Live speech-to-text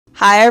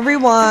Hi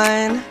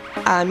everyone,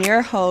 I'm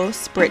your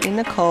host, Brittany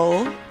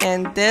Nicole,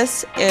 and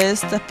this is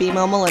The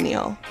Female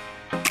Millennial,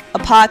 a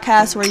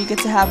podcast where you get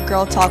to have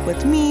girl talk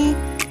with me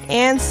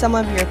and some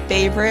of your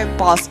favorite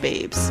boss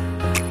babes.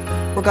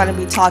 We're going to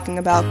be talking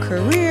about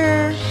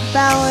career,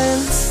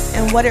 balance,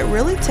 and what it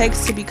really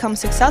takes to become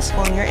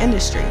successful in your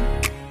industry.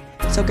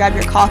 So grab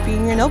your coffee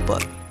and your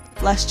notebook.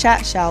 Let's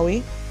chat, shall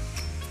we?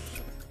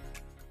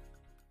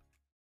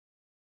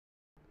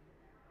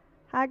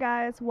 Hi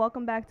guys,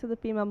 welcome back to the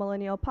Female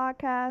Millennial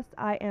Podcast.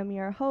 I am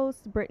your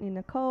host, Brittany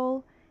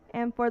Nicole,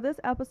 and for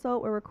this episode,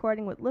 we're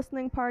recording with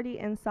Listening Party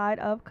inside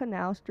of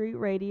Canal Street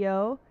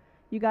Radio.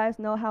 You guys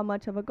know how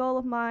much of a goal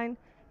of mine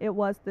it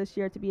was this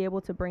year to be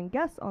able to bring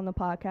guests on the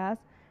podcast,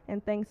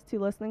 and thanks to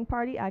Listening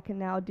Party, I can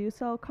now do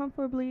so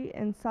comfortably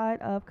inside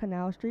of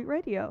Canal Street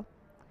Radio.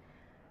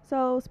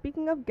 So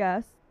speaking of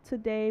guests,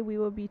 today we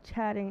will be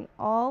chatting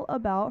all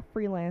about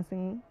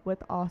freelancing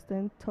with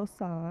Austin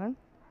Toussaint.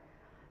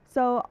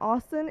 So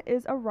Austin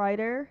is a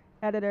writer,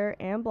 editor,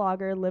 and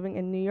blogger living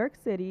in New York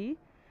City.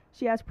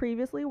 She has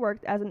previously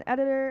worked as an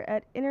editor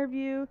at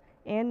Interview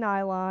and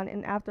Nylon,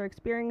 and after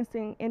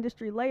experiencing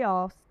industry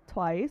layoffs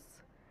twice,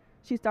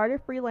 she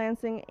started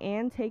freelancing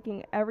and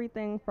taking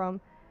everything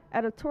from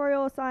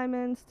editorial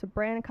assignments to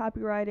brand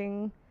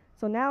copywriting.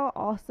 So now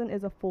Austin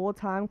is a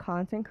full-time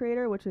content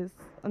creator, which is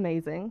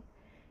amazing.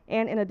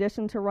 And in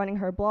addition to running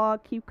her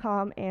blog, Keep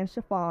Calm and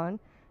Chiffon,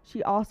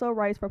 she also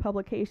writes for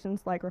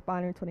publications like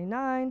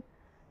Refinery29,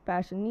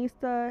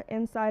 Fashionista,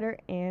 Insider,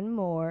 and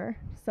more.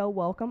 So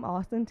welcome,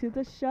 Austin, to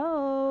the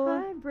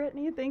show. Hi,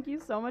 Brittany. Thank you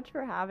so much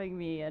for having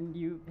me. And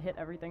you hit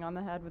everything on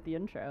the head with the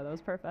intro. That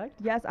was perfect.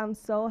 Yes, I'm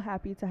so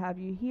happy to have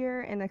you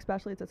here, and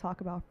especially to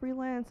talk about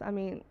freelance. I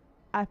mean,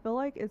 I feel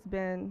like it's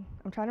been,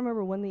 I'm trying to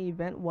remember when the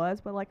event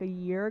was, but like a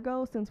year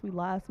ago since we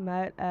last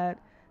met at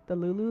the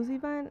Lulu's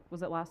event.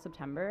 Was it last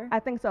September? I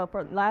think so,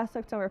 for last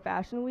September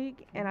Fashion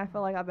Week, and I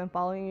feel like I've been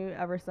following you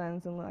ever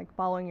since and like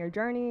following your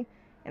journey,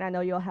 and I know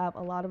you'll have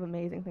a lot of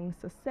amazing things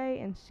to say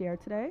and share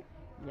today.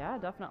 Yeah,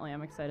 definitely.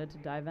 I'm excited to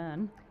dive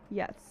in.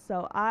 Yes,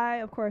 so I,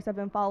 of course, have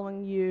been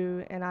following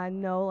you, and I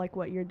know like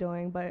what you're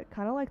doing, but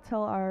kind of like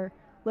tell our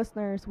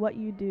listeners what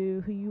you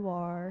do, who you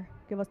are,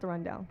 give us the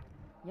rundown.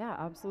 Yeah,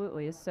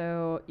 absolutely.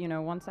 So,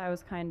 once I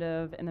was kind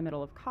of in the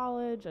middle of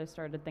college, I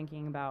started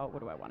thinking about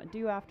what do I want to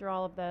do after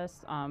all of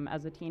this.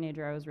 As a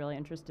teenager, I was really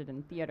interested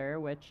in theater,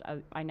 which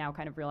I now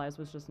kind of realize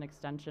was just an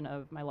extension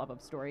of my love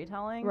of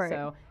storytelling. Right.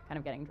 So kind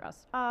of getting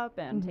dressed up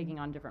and taking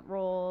on different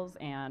roles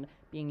and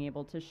being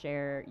able to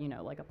share,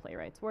 like a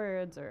playwright's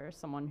words or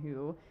someone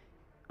who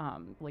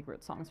like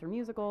wrote songs for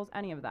musicals,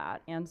 any of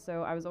that. And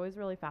so I was always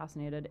really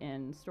fascinated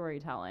in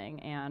storytelling,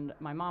 and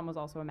my mom was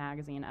also a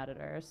magazine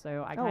editor,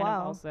 so I kind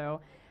of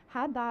also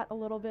had that a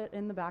little bit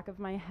in the back of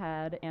my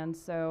head. And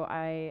so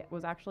I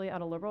was actually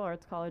at a liberal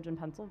arts college in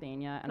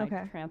Pennsylvania, and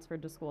I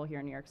transferred to school here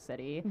in New York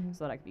City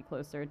so that I could be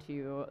closer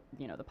to,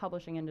 the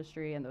publishing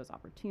industry and those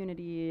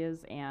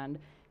opportunities, and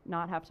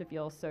not have to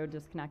feel so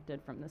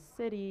disconnected from the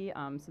city,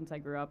 since I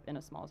grew up in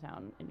a small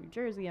town in New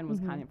Jersey and was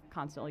kind of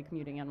constantly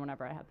commuting in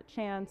whenever I had the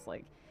chance.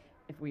 Like,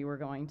 if we were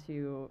going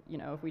to,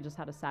 if we just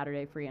had a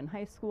Saturday free in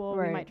high school,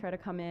 we might try to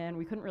come in.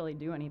 We couldn't really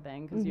do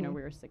anything because, we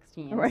were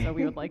 16. So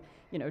we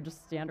would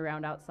just stand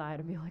around outside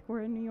and be like,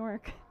 we're in New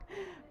York.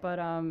 But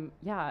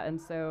yeah,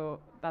 and so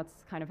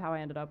that's kind of how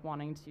I ended up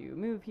wanting to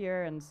move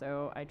here. And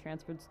so I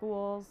transferred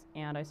schools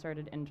and I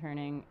started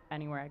interning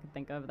anywhere I could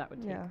think of that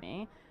would take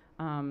me.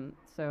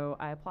 So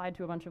I applied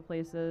to a bunch of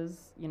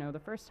places, the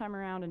first time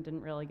around, and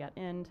didn't really get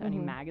into any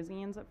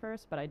magazines at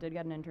first, but I did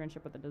get an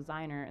internship with a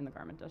designer in the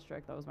Garment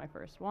District. That was my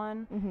first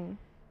one.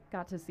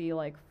 Got to see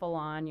like full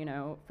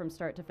on, from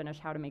start to finish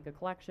how to make a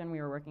collection. We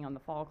were working on the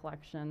fall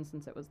collection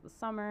since it was the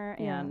summer,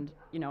 and,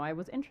 I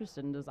was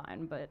interested in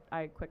design, but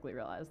I quickly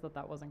realized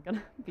that wasn't going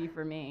to be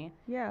for me.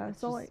 Yeah.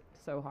 It's so just like,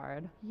 so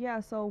hard.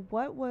 Yeah. So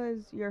what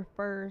was your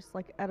first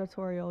like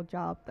editorial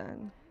job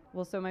then?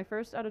 Well, so my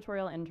first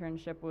editorial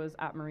internship was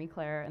at Marie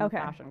Claire in the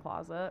Fashion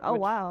Closet. Oh, which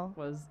wow.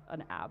 was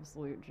an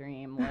absolute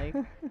dream. Like,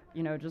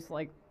 just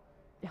like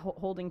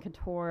holding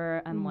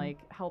couture and like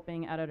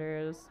helping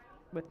editors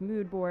with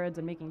mood boards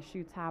and making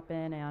shoots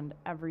happen and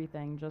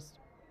everything.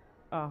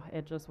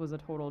 It just was a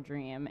total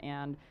dream.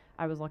 And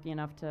I was lucky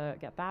enough to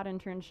get that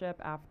internship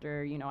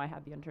after, I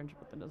had the internship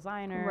with the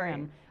designer,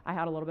 and I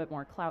had a little bit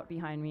more clout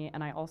behind me.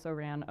 And I also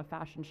ran a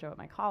fashion show at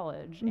my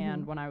college.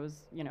 And when I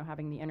was,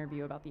 having the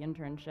interview about the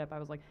internship, I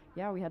was like,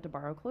 yeah, we had to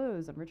borrow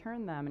clothes and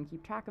return them and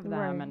keep track of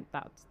them. And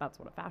that's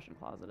what a fashion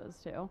closet is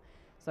too.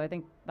 So I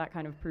think that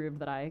kind of proved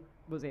that I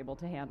was able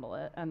to handle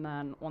it. And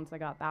then once I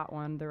got that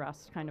one, the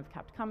rest kind of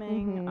kept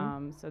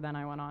coming. So then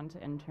I went on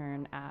to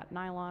intern at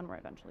Nylon, where I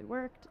eventually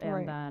worked,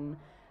 and then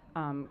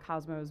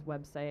Cosmo's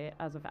website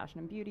as a fashion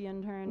and beauty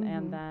intern,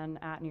 and then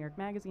at New York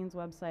Magazine's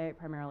website,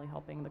 primarily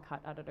helping the cut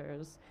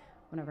editors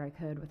whenever I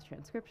could with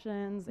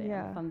transcriptions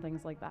and fun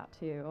things like that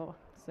too.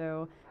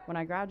 So when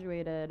I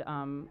graduated,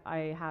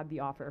 I had the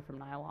offer from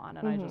Nylon,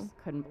 and I just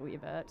couldn't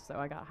believe it. So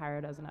I got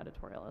hired as an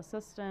editorial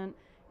assistant,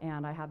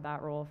 And I had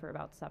that role for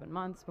about 7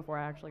 months before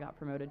I actually got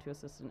promoted to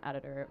assistant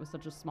editor. It was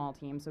such a small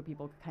team, so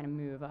people could kind of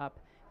move up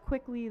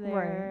quickly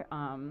there.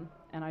 And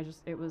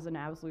it was an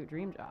absolute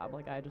dream job.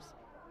 Like, I just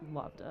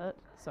loved it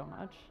so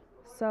much.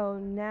 So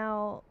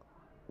now,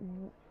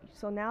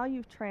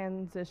 you've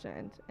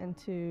transitioned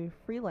into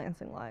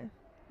freelancing life.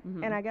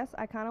 Mm-hmm. And I guess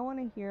I kind of want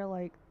to hear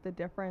like the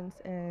difference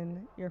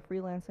in your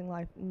freelancing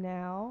life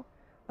now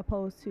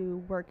opposed to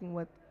working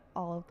with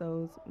all of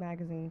those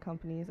magazine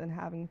companies and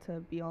having to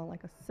be on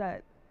like a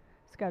set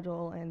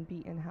schedule and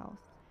be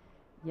in-house.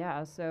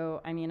 Yeah,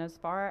 so I mean, as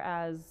far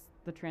as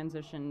the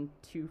transition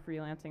to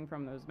freelancing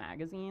from those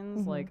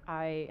magazines, like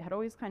I had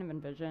always kind of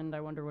envisioned,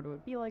 I wonder what it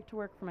would be like to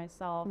work for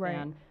myself,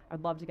 and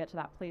I'd love to get to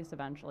that place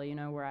eventually, you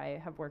know, where I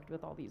have worked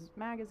with all these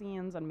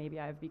magazines and maybe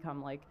I've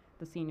become like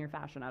the senior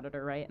fashion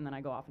editor, right? And then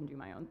I go off and do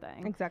my own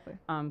thing. Exactly.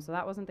 So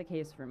that wasn't the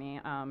case for me.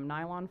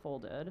 Nylon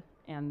folded,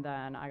 and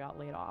then I got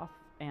laid off.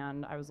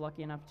 And I was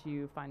lucky enough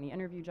to find the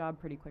interview job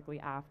pretty quickly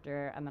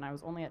after. And then I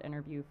was only at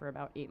interview for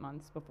about 8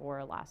 months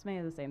before last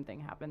May. The same thing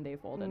happened. They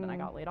folded and I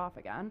got laid off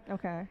again.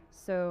 Okay.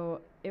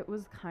 So it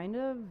was kind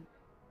of,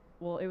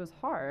 well, it was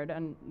hard.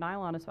 And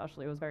Nylon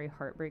especially was very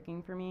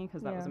heartbreaking for me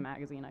because that was a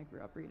magazine I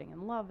grew up reading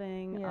and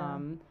loving. Yeah.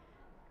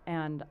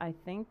 And I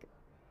think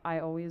I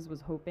always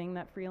was hoping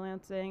that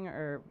freelancing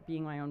or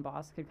being my own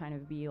boss could kind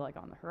of be like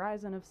on the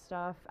horizon of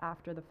stuff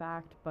after the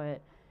fact.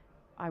 But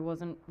I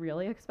wasn't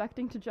really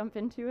expecting to jump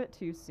into it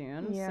too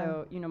soon. Yeah.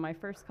 So, you know, my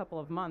first couple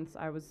of months,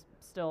 I was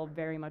still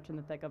very much in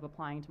the thick of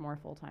applying to more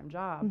full-time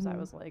jobs. I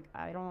was like,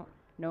 I don't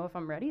know if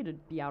I'm ready to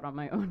be out on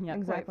my own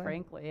yet, quite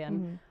frankly.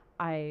 And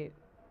I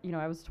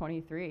was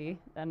 23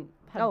 and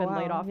had been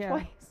laid off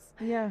twice.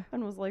 Yeah.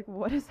 And was like,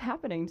 what is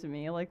happening to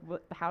me? Like,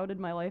 how did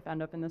my life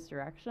end up in this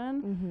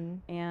direction?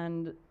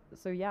 And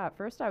so, yeah, at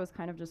first I was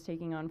kind of just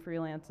taking on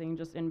freelancing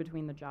just in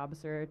between the job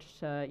search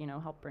to, you know,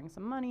 help bring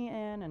some money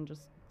in and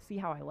just see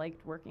how I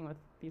liked working with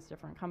these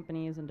different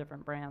companies and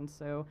different brands.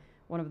 So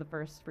one of the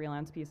first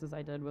freelance pieces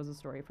I did was a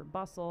story for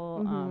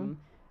Bustle.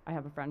 I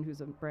have a friend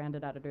who's a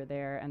branded editor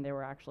there, and they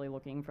were actually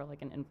looking for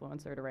like an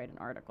influencer to write an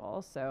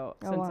article. So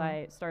since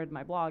I started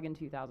my blog in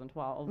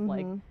 2012,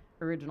 like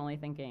originally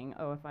thinking,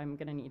 oh, if I'm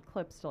going to need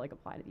clips to like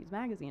apply to these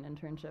magazine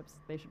internships,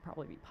 they should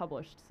probably be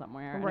published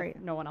somewhere. Right.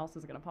 And if no one else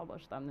is going to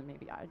publish them, then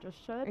maybe I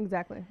just should.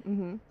 Exactly.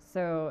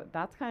 So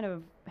that's kind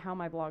of how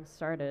my blog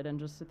started. And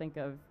just to think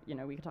of, you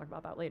know, we could talk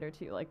about that later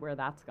too, like where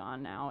that's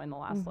gone now in the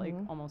last like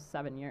almost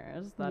 7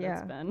 years that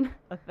it's been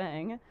a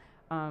thing.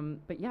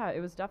 But yeah, it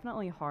was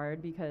definitely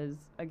hard because,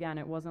 again,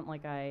 it wasn't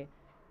like I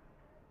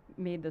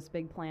made this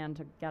big plan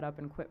to get up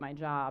and quit my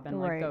job and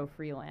like go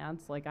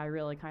freelance. Like I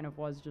really kind of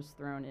was just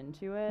thrown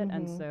into it.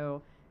 And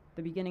so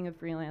the beginning of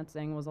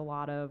freelancing was a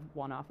lot of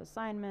one-off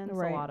assignments, a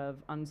lot of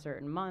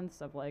uncertain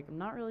months of like, I'm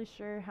not really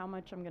sure how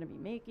much I'm going to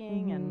be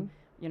making and,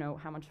 you know,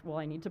 how much will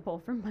I need to pull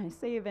from my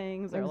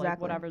savings or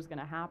like whatever's going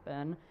to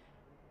happen.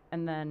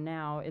 And then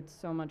now it's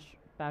so much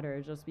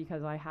better just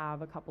because I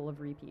have a couple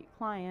of repeat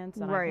clients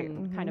and I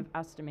can kind of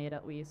estimate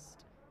at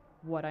least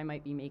what I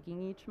might be making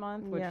each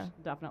month, which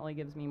definitely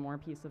gives me more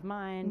peace of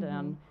mind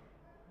and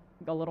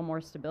a little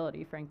more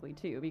stability, frankly,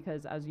 too,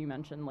 because as you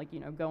mentioned, like, you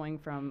know, going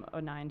from a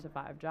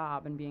 9-to-5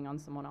 job and being on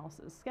someone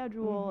else's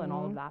schedule and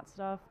all of that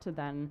stuff to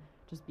then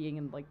just being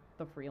in like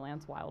the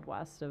freelance Wild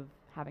West of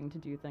having to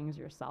do things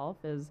yourself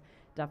is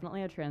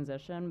definitely a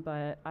transition.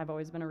 But I've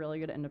always been a really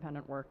good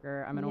independent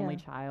worker. I'm an only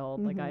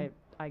child. Like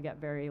I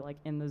get very like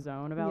in the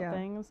zone about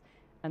things.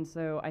 And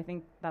so I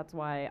think that's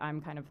why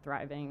I'm kind of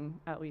thriving,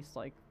 at least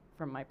like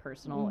from my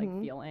personal like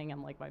feeling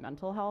and like my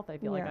mental health. I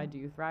feel like I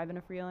do thrive in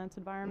a freelance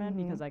environment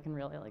because I can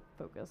really like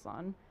focus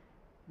on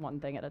one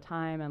thing at a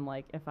time. And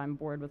like if I'm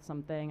bored with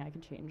something, I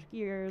can change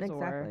gears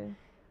or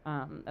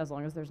as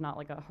long as there's not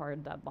like a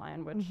hard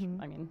deadline, which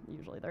I mean,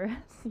 usually there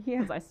is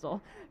because I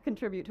still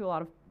contribute to a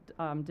lot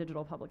of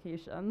digital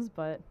publications.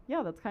 But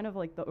yeah, that's kind of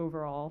like the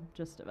overall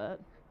gist of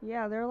it.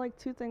 Yeah, there are like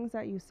two things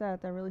that you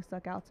said that really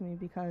stuck out to me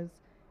because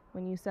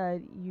when you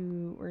said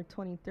you were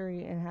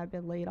 23 and had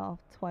been laid off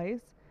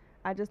twice,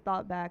 I just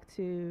thought back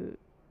to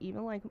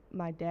even like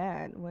my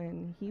dad.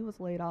 When he was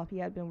laid off, he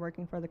had been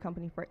working for the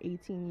company for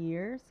 18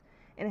 years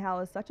and how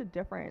it's such a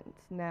difference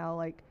now.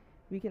 Like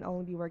we can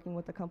only be working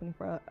with the company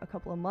for a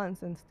couple of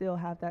months and still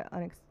have that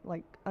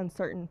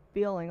uncertain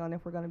feeling on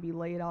if we're going to be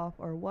laid off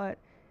or what.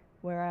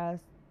 Whereas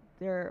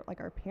they're like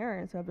our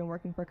parents who have been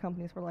working for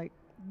companies for like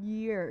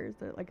years,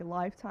 like a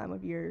lifetime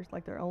of years,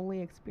 like their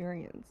only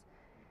experience.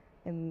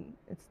 And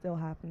it still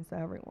happens to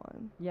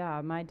everyone. Yeah,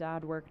 my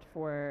dad worked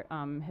for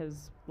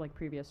his like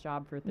previous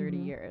job for 30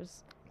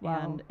 years. Wow.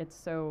 And it's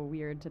so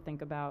weird to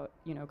think about,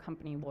 you know,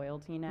 company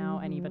loyalty now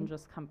and even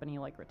just company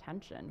like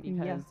retention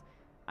because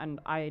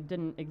and I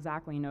didn't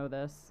exactly know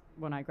this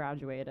when I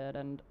graduated,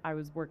 and I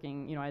was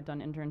working, you know, I'd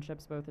done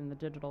internships both in the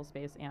digital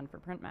space and for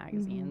print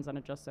magazines, and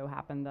it just so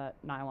happened that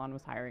Nylon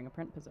was hiring a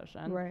print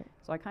position. Right.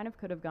 So I kind of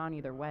could have gone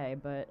either way,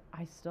 but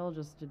I still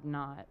just did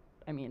not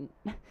I mean,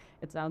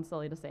 it sounds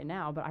silly to say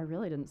now, but I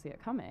really didn't see it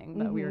coming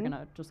that we were going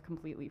to just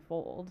completely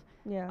fold.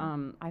 Yeah.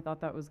 I thought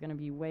that was going to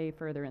be way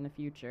further in the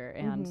future.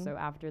 And so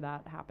after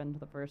that happened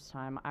the first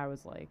time, I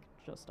was like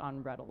just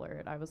on red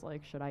alert. I was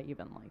like, should I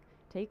even like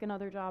take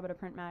another job at a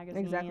print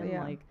magazine? Exactly,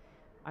 yeah. Like,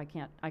 I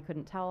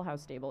couldn't tell how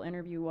stable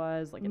Interview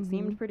was. Like, it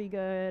seemed pretty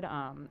good.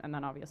 And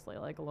then obviously,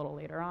 like, a little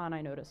later on,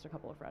 I noticed a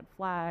couple of red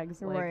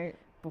flags, like, Right.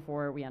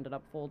 before we ended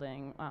up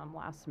folding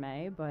last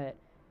May. But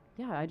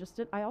yeah,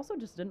 I also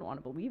just didn't want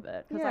to believe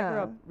it because I grew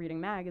Yeah. up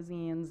reading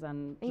magazines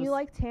and And just you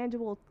like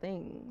tangible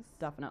things.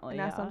 definitely, And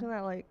that's yeah. something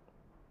that, like,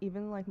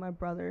 even, like, my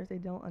brothers, they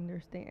don't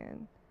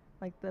understand.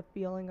 Like, the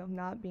feeling of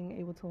not being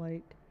able to,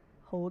 like,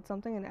 hold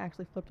something and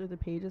actually flip through the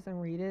pages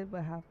and read it,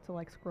 but have to,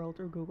 like, scroll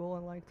through Google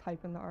and, like,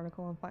 type in the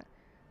article and find.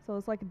 So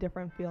it's, like, a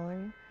different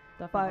feeling.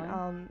 Definitely.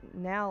 But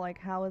now, like,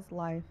 how is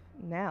life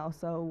now?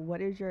 So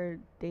what is your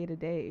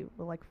day-to-day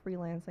with, like,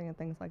 freelancing and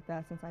things like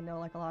that, since I know,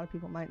 like, a lot of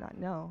people might not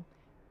know?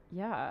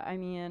 Yeah, I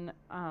mean,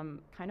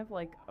 kind of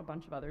like a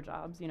bunch of other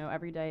jobs, you know,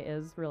 every day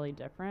is really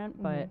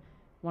different, but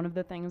one of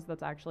the things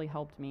that's actually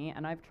helped me,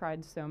 and I've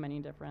tried so many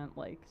different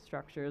like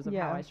structures of how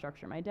Yeah. I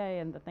structure my day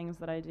and the things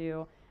that I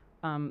do.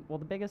 Well,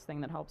 the biggest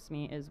thing that helps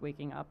me is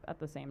waking up at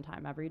the same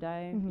time every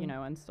day, you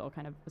know, and still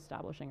kind of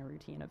establishing a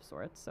routine of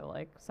sorts. So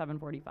like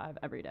 7:45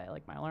 every day,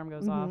 like my alarm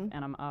goes off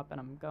and I'm up and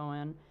I'm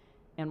going.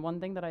 And one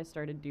thing that I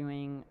started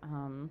doing,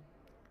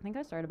 I think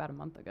I started about a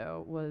month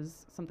ago,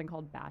 was something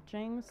called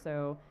batching.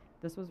 So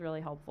this was really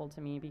helpful to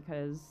me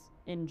because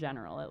in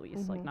general, at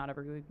least, like not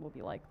every week will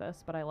be like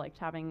this, but I liked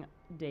having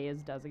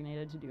days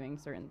designated to doing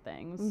certain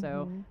things.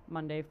 So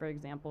Monday, for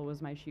example,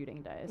 was my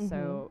shooting day.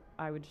 So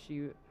I would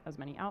shoot as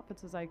many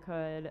outfits as I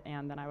could,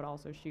 and then I would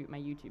also shoot my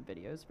YouTube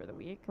videos for the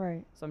week.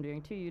 Right. So I'm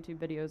doing 2 YouTube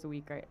videos a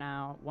week right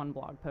now, 1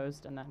 blog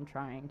post, and then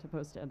trying to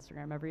post to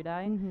Instagram every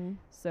day.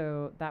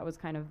 So that was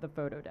kind of the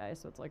photo day.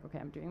 So it's like, okay,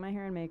 I'm doing my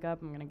hair and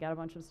makeup, I'm going to get a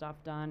bunch of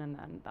stuff done, and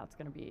then that's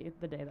going to be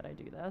the day that I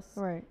do this.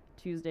 Right.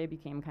 Tuesday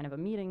became kind of a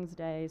meetings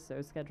day, so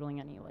scheduling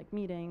any like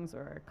meetings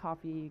or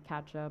coffee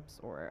catch-ups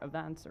or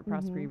events or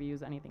press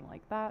previews, anything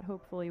like that,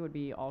 hopefully would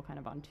be all kind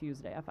of on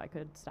Tuesday if I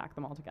could stack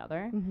them all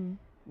together.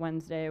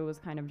 Wednesday was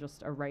kind of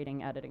just a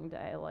writing editing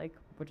day, like,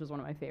 which is one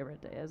of my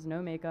favorite days.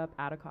 No makeup,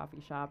 at a coffee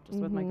shop, just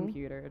with my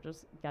computer,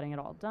 just getting it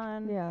all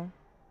done. Yeah.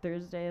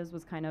 Thursdays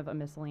was kind of a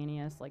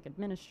miscellaneous, like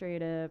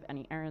administrative,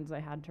 any errands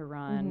I had to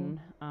run,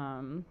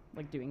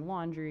 like doing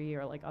laundry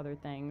or like other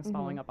things,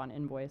 following up on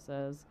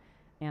invoices.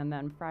 And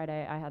then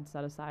Friday I had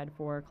set aside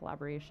for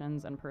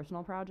collaborations and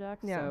personal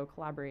projects. Yeah. So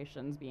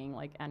collaborations being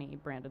like any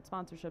branded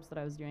sponsorships that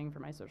I was doing for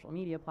my social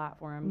media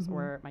platforms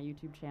or my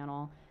YouTube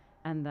channel.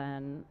 And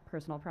then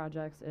personal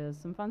projects is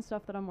some fun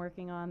stuff that I'm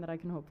working on that I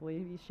can hopefully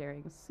be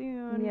sharing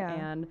soon. Yeah.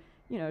 And,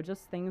 you know,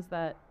 just things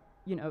that,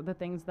 you know, the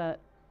things that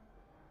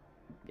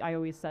I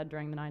always said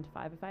during the 9 to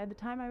 5, if I had the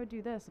time, I would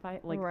do this. If I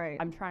like, Right.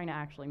 I'm trying to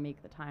actually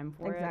make the time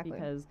for Exactly. it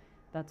because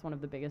that's one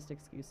of the biggest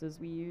excuses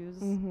we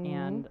use.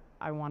 And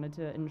I wanted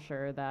to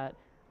ensure that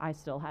I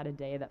still had a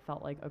day that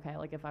felt like, okay,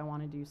 like if I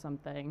want to do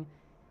something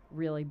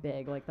really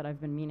big, like that I've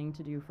been meaning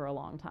to do for a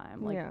long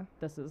time, like Yeah.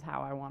 this is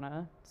how I want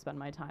to spend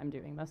my time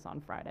doing this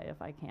on Friday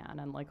if I can.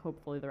 And like,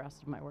 hopefully the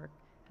rest of my work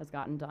has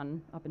gotten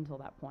done up until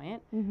that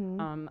point.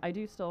 I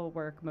do still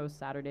work most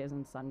Saturdays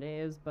and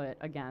Sundays, but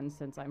again,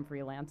 since I'm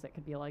freelance, it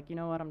could be like, you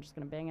know what, I'm just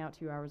going to bang out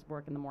 2 hours of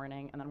work in the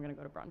morning and then I'm going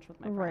to go to brunch with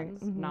my Right.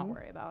 friends, not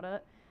worry about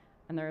it.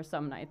 And there are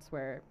some nights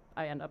where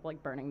I end up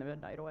like burning the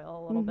midnight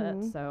oil a little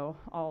bit. So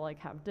I'll like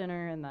have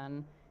dinner and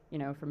then, you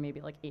know, from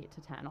maybe like 8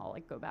 to 10, I'll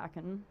like go back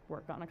and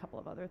work on a couple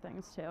of other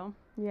things too.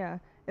 Yeah.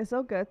 It's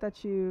so good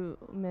that you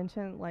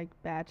mentioned like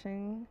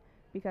batching,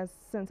 because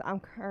since I'm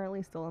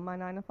currently still in my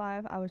 9 to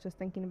 5, I was just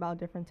thinking about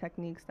different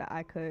techniques that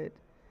I could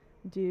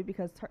do,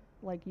 because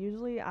like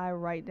usually I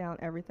write down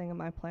everything in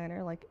my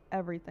planner, like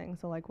everything.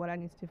 So like what I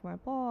need to do for my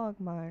blog,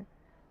 my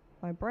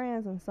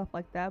brands and stuff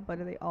like that,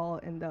 but they all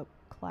end up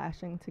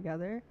clashing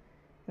together.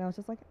 And I was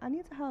just like, I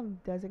need to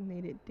have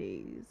designated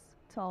days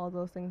to all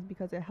those things,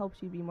 because it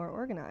helps you be more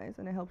organized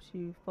and it helps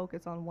you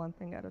focus on one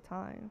thing at a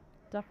time.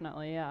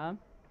 Definitely, yeah.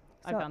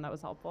 I So- found that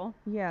was helpful.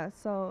 Yeah,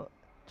 so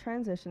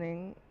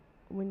transitioning,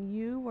 when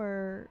you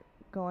were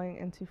going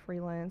into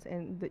freelance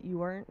and that you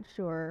weren't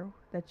sure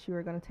that you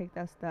were going to take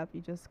that step,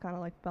 you just kind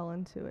of like fell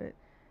into it.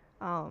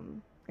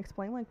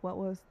 Explain like what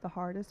was the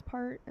hardest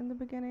part in the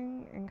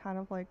beginning and kind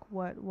of like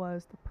what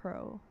was the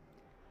pro.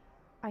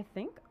 I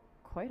think,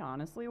 quite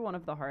honestly, one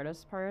of the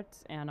hardest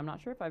parts, and I'm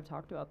not sure if I've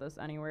talked about this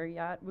anywhere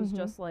yet, was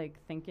just like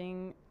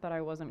thinking that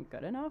I wasn't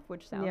good enough,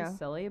 which sounds Yeah.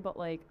 silly, but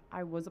like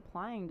I was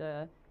applying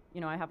to,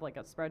 you know, I have like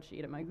a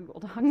spreadsheet in my Google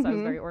Docs. I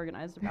was very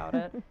organized about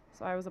it.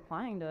 So I was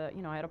applying to,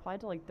 you know, I had applied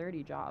to like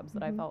 30 jobs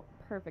that I felt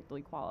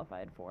perfectly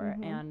qualified for.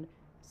 And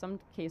some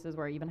cases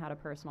where I even had a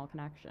personal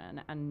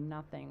connection and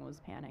nothing was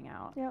panning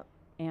out. Yep.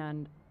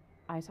 And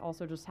I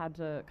also just had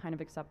to kind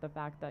of accept the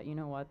fact that, you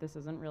know what, this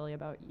isn't really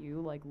about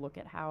you. Like, look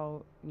at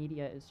how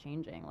media is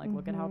changing. Like,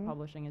 look at how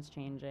publishing is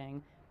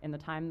changing. In the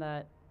time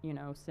that you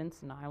know,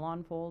 since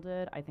Nylon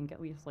folded, I think at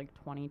least like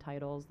 20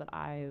 titles that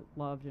I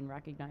loved and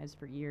recognized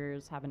for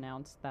years have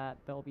announced that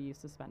they'll be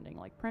suspending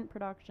like print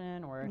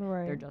production, or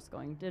they're Right. just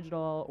going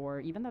digital, or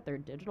even that their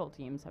digital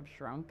teams have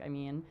shrunk. I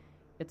mean,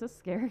 it's a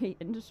scary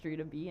industry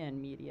to be in,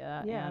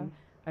 media, Yeah. and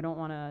I don't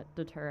want to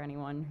deter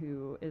anyone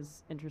who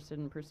is interested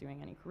in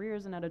pursuing any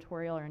careers in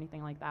editorial or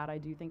anything like that. I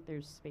do think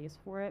there's space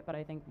for it, but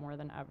I think more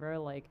than ever,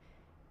 like,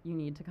 you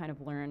need to kind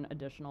of learn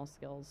additional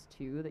skills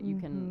too that you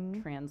can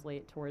Mhm.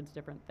 translate towards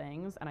different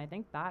things. And I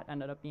think that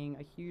ended up being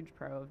a huge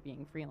pro of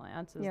being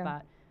freelance, is Yeah.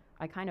 that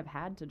I kind of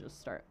had to just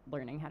start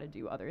learning how to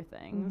do other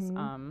things.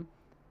 Mhm.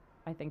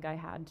 I think I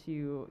had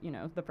to, you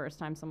know, the first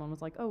time someone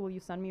was like, "Oh, will you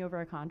send me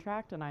over a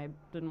contract?" And I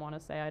didn't want to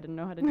say I didn't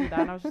know how to do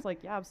that. And I was just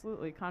like, "Yeah,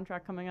 absolutely,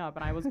 contract coming up."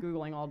 And I was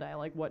Googling all day,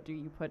 like, what do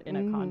you put in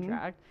a Mhm.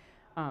 contract?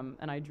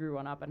 And I drew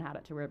one up and had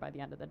it to her by the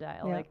end of the day.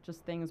 Yeah. Like,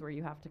 just things where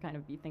you have to kind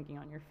of be thinking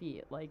on your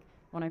feet. Like,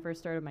 when I first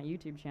started my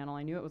YouTube channel,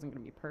 I knew it wasn't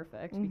going to be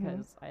perfect Mhm.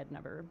 because I had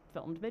never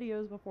filmed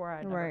videos before,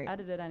 I'd never Right.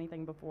 edited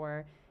anything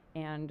before.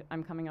 And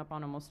I'm coming up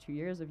on almost 2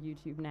 years of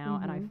YouTube now,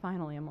 and I Mhm.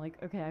 finally am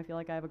like, okay, I feel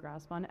like I have a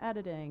grasp on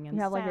editing and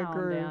You have like a sound,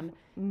 groove. and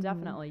Mhm.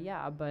 definitely,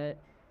 yeah. But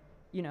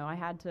you know, I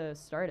had to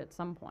start at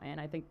some point.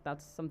 I think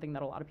that's something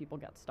that a lot of people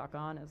get stuck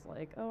on, is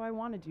like, oh, I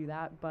want to do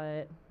that,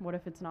 but what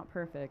if it's not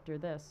perfect, or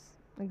this?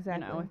 Exactly.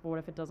 You know, what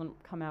if it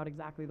doesn't come out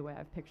exactly the way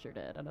I've pictured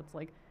it? And it's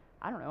like,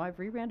 I don't know. I've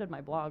rebranded my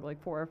blog like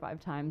 4 or 5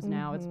 times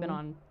now. It's been Mhm.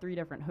 on 3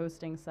 different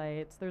hosting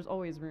sites. There's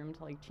always room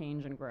to like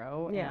change and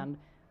grow. Yeah. And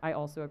I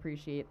also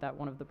appreciate that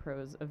one of the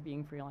pros of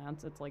being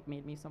freelance, it's like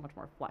made me so much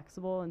more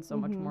flexible and so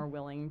much Mhm. more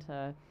willing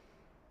to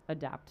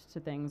adapt to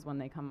things when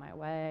they come my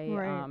way,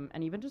 Right.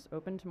 and even just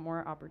open to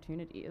more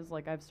opportunities.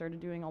 Like, I've started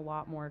doing a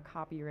lot more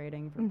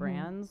copywriting for Mhm.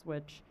 brands,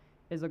 which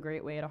is a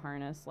great way to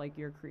harness like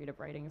your creative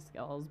writing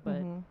skills,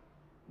 but Mhm.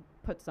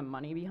 put some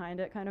money behind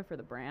it kind of for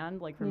the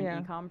brand, like from Yeah.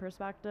 an ecom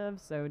perspective.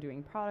 So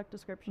doing product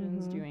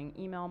descriptions, Mhm. doing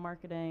email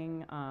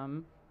marketing,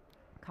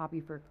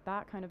 copy for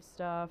that kind of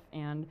stuff,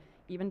 and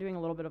even doing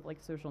a little bit of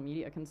like social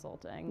media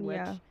consulting, which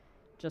Yeah.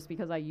 just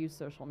because I use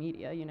social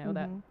media, you know,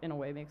 that Mhm. in a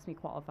way makes me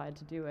qualified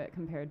to do it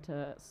compared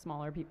to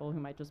smaller people who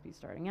might just be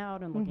starting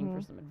out and looking for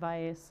Mhm. some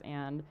advice.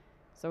 And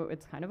so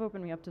it's kind of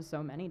opened me up to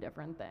so many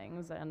different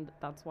things, and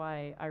that's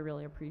why I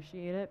really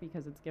appreciate it,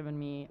 because it's given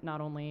me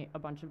not only a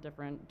bunch of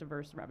different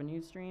diverse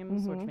revenue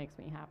streams, which Mhm. makes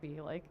me happy.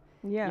 Like,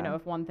 Yeah. you know,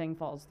 if one thing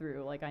falls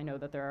through, like, I know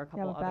that there are a You have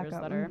couple a others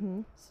backup. that are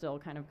Mhm. still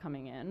kind of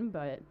coming in,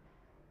 but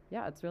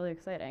yeah, it's really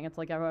exciting. It's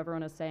like how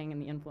everyone is saying in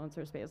the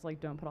influencer space,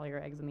 like, don't put all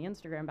your eggs in the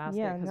Instagram basket,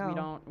 Yeah, because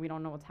no. we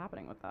don't know what's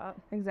happening with that.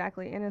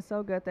 Exactly. And it's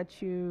so good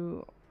that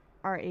you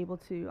are able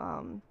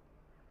to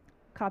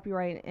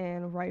copyright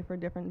and write for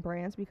different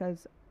brands,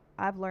 because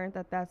I've learned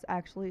that that's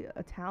actually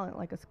a talent,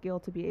 like a skill,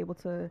 to be able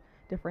to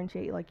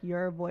differentiate like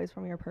your voice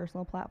from your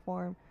personal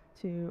platform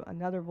to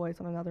another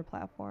voice on another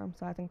platform.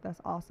 So I think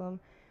that's awesome.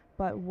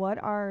 But what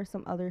are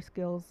some other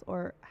skills,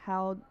 or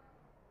how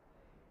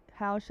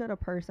should a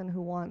person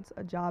who wants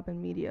a job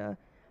in media,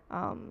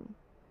 um,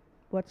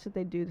 what should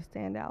they do to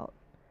stand out,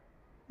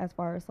 as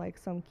far as like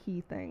some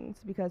key things?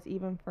 Because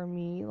even for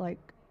me,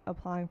 like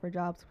applying for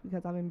jobs,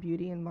 because I'm in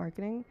beauty and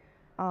marketing,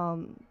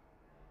 um,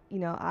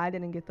 I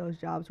didn't get those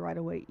jobs right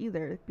away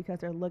either, because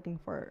they're looking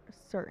for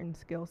certain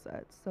skill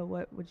sets. So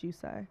what would you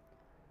say?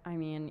 I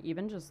mean,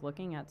 even just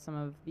looking at some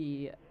of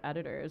the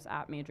editors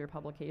at major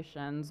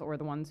publications, or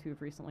the ones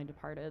who've recently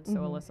departed. So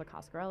Mhm. Alyssa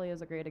Coscarelli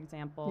is a great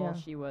example. Yeah.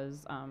 She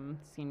was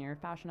senior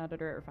fashion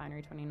editor at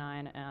Refinery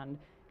 29, and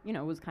you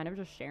know, was kind of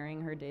just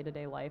sharing her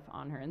day-to-day life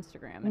on her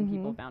Instagram, and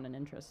people Mhm. found an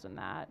interest in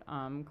that.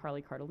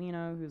 Carly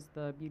Cardellino, who's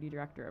the beauty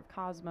director of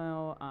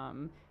Cosmo,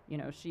 you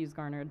know, she's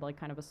garnered like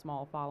kind of a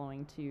small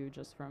following too,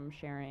 just from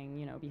sharing,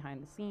 you know,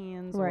 behind the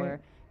scenes, Right.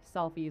 or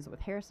selfies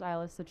with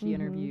hairstylists that she Mhm.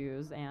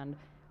 interviews. And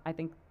I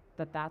think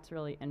that that's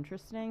really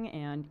interesting.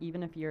 And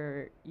even if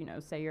you're, you know,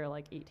 say you're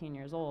like 18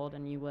 years old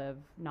and you live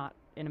not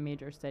in a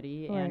major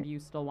city, Right. and you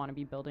still want to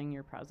be building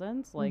your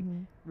presence, like,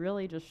 Mhm.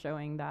 really just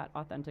showing that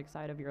authentic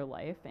side of your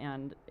life.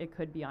 And it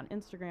could be on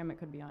Instagram, it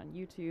could be on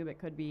YouTube, it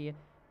could be,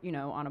 you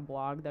know, on a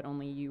blog that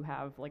only you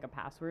have like a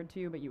password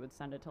to, but you would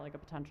send it to like a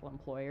potential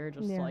employer,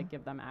 just to Yeah. like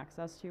give them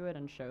access to it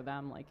and show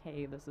them like,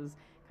 hey, this is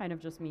kind of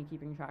just me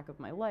keeping track of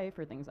my life,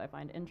 or things I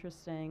find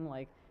interesting.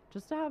 Like,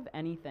 just to have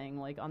anything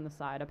like on the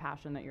side, a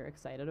passion that you're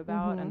excited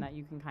about, Mhm. and that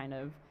you can kind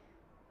of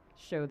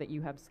show that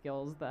you have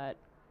skills that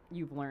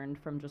you've learned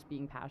from just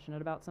being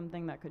passionate about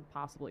something, that could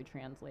possibly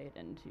translate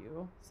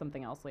into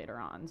something else later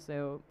on.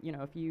 So, you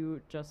know, if you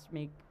just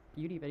make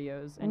beauty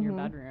videos in your Mhm.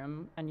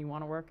 bedroom and you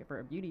want to work for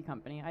a beauty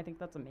company, I think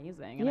that's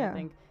amazing. And I Yeah.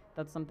 think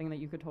that's something that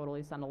you could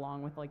totally send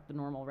along with like the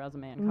normal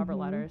resume and cover Mhm.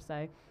 letter.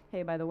 Say,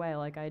 hey, by the way,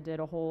 like, I did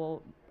a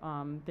whole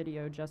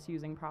video just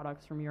using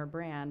products from your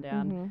brand,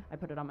 and Mhm. I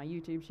put it on my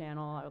YouTube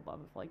channel. I would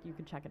love if like you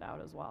could check it out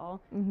as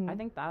well. Mhm. I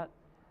think that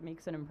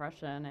makes an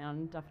impression,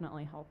 and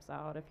definitely helps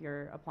out if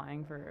you're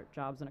applying for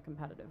jobs in a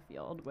competitive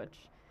field,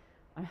 which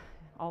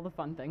all the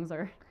fun things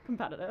are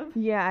competitive.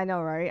 Yeah, I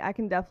know, right? I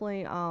can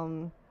definitely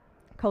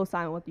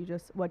co-sign what you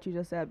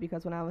just said,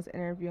 because when I was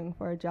interviewing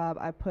for a job,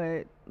 I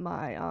put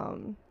my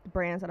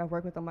brands that I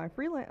work with on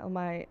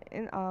my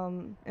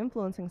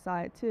influencing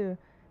side too.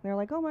 And they're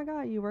like, "Oh my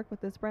God, you work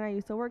with this brand. I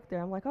used to work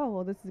there." I'm like, "Oh,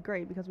 well, this is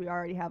great because we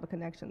already have a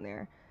connection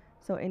there."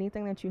 So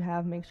anything that you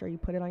have, make sure you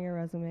put it on your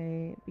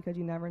resume, because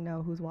you never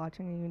know who's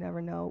watching and you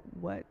never know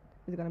what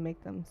is going to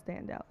make them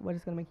stand out, what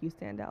is going to make you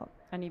stand out.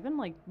 And even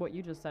like what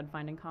you just said,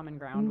 finding common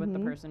ground with the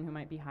person who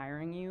might be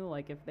hiring you.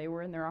 Like if they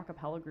were in their a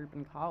cappella group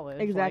in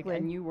college, exactly,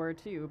 and you were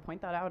too,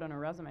 point that out on a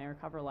resume or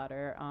cover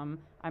letter.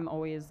 I'm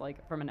always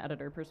like, from an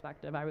editor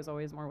perspective, I was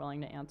always more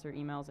willing to answer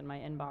emails in my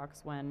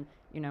inbox when,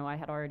 you know, I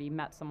had already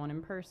met someone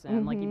in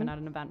person, like even at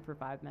an event for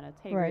 5 minutes.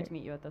 Hey, great to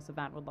meet you at this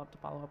event. Would love to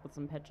follow up with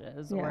some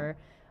pitches. Or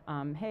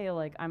hey,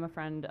 like I'm a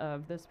friend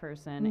of this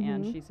person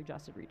and she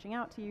suggested reaching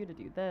out to you to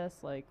do this.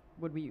 Like,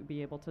 would we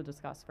be able to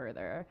discuss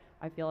further?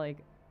 I feel like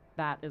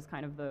that is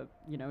kind of the,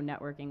 you know,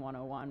 networking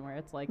 101, where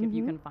it's like if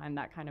you can find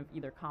that kind of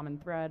either common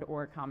thread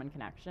or common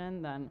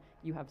connection, then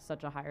you have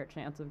such a higher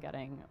chance of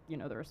getting, you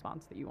know, the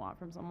response that you want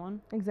from someone.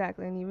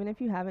 Exactly. And even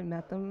if you haven't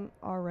met them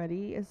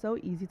already, it's so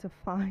easy to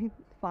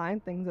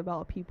find things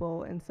about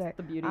people and say,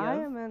 the beauty I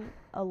am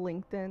a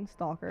LinkedIn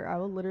stalker. I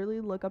will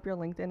literally look up your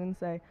LinkedIn and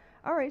say,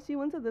 all right, so you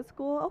went to this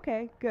school?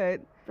 Okay,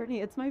 good. Brittany,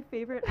 it's my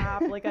favorite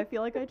app. Like, I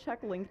feel like I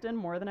check LinkedIn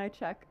more than I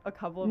check a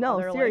couple of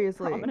other,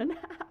 seriously. like, prominent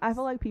apps. I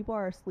feel like people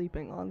are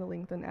sleeping on the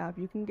LinkedIn app.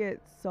 You can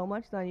get so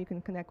much done. You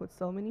can connect with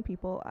so many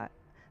people.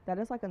 That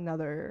is like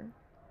another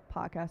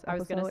podcast episode. I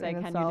was going to say,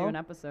 can you do an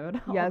episode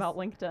all about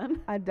LinkedIn?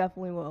 I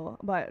definitely will.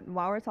 But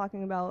while we're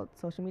talking about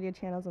social media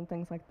channels and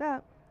things like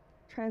that,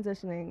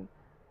 transitioning,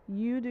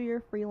 you do your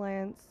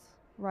freelance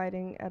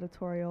writing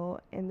editorial,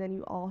 and then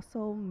you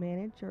also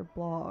manage your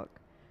blog.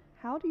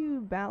 How do you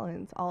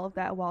balance all of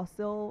that while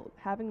still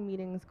having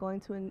meetings,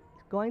 going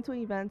to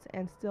events,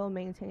 and still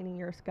maintaining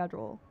your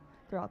schedule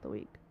throughout the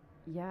week?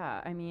 Yeah,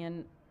 I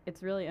mean,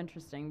 it's really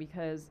interesting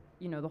because,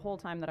 you know, the whole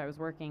time that I was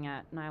working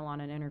at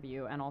Nylon and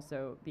Interview, and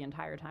also the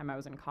entire time I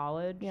was in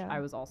college, I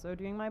was also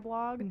doing my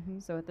blog.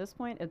 So at this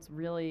point, it's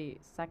really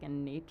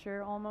second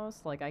nature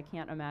almost. Like, I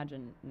can't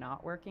imagine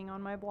not working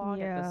on my blog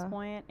at this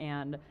point.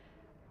 And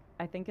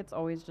I think it's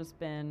always just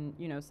been,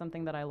 you know,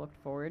 something that I looked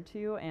forward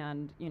to.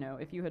 And, you know,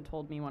 if you had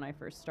told me when I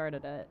first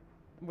started it,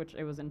 which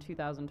it was in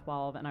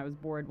 2012, and I was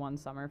bored one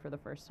summer for the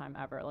first time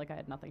ever, like I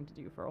had nothing to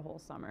do for a whole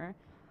summer.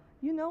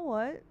 You know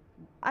what?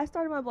 I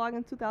started my blog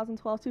in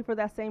 2012 too, for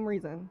that same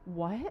reason.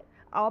 What?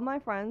 All my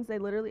friends, they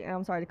literally, and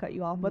I'm sorry to cut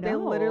you off, but they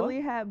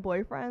literally had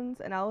boyfriends,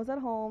 and I was at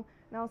home,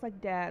 and I was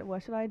like, Dad,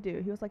 what should I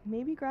do? He was like,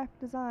 maybe graphic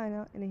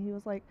design. And he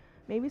was like,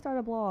 maybe start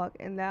a blog.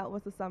 And that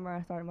was the summer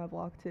I started my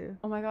blog too.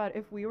 Oh my God,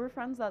 if we were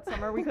friends that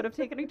summer, we could have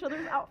taken each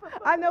other's out for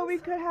photos. I know we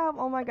could have.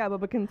 Oh my God,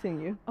 but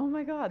continue. Oh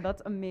my God,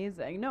 that's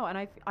amazing. No, and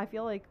I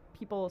feel like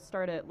people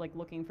started like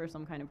looking for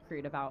some kind of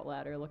creative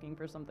outlet or looking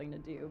for something to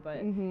do.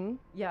 But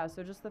yeah,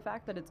 so just the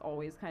fact that it's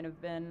always kind of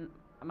been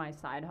my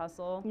side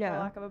hustle, for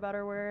lack of a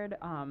better word,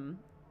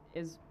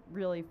 is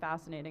really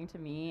fascinating to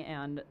me.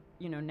 And,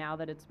 you know, now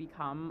that it's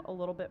become a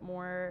little bit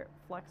more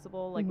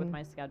flexible, like with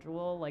my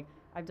schedule, like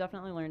I've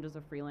definitely learned as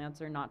a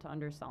freelancer not to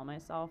undersell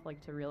myself, like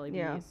to really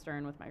be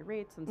stern with my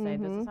rates and say,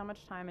 this is how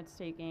much time it's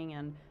taking,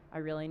 and I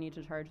really need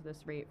to charge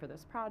this rate for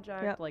this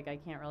project. Like I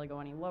can't really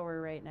go any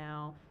lower right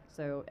now.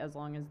 So as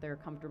long as they're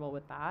comfortable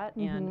with that.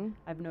 And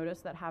I've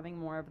noticed that having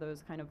more of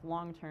those kind of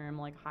long-term,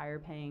 like higher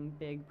paying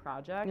big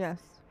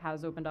projects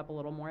has opened up a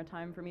little more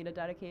time for me to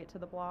dedicate to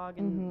the blog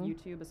and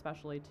YouTube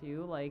especially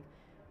too. Like,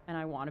 and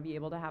I want to be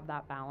able to have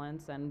that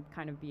balance and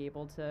kind of be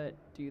able to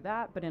do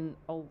that, but in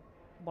a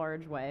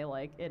large way.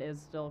 Like it is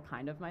still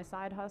kind of my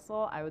side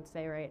hustle. I would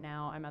say right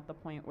now I'm at the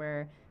point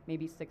where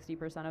maybe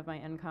 60% of my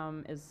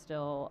income is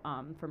still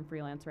from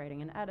freelance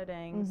writing and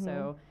editing.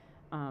 So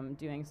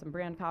doing some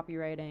brand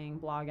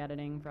copywriting, blog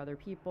editing for other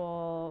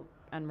people,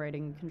 and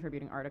writing,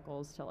 contributing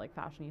articles to like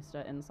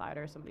Fashionista,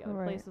 Insider, some of the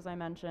other places I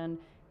mentioned.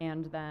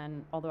 And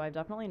then, although I've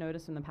definitely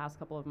noticed in the past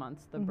couple of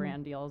months, the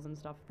brand deals and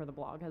stuff for the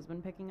blog has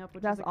been picking up,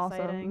 which is exciting.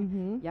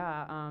 Awesome.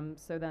 Yeah.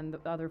 So then the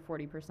other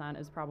 40%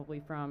 is probably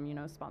from, you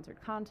know, sponsored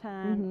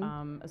content,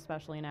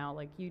 especially now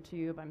like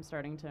YouTube. I'm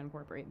starting to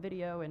incorporate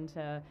video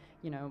into,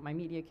 you know, my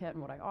media kit and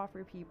what I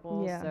offer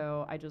people.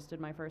 So I just did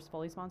my first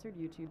fully sponsored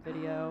YouTube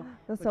video,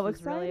 That's which so was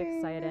exciting. really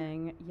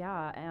exciting.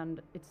 Yeah.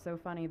 And it's so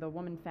funny. The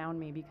woman found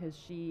me because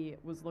she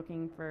was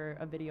looking for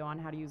a video on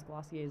how to use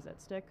Glossier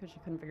Zit Stick because she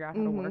couldn't figure out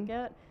how to work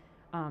it.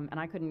 And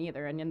I couldn't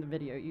either. And in the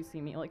video, you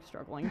see me like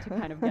struggling to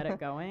kind of get it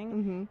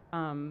going.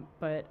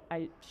 But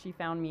she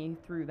found me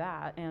through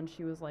that, and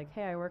she was like,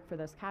 "Hey, I work for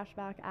this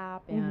cashback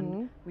app,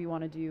 and we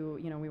want to do,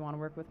 you know, we want to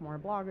work with more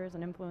bloggers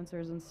and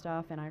influencers and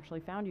stuff. And I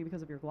actually found you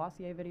because of your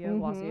Glossier video.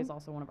 Glossier is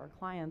also one of our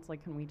clients.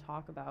 Like, can we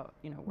talk about,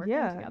 you know,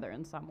 working together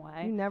in some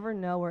way?" You never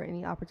know where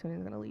any opportunity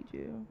is going to lead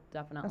you.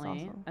 Definitely.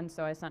 That's awesome. And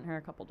so I sent her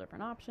a couple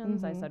different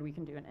options. I said, we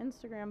can do an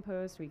Instagram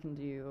post, we can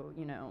do,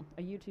 you know,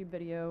 a YouTube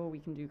video, we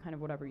can do kind of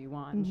whatever you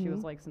want. And she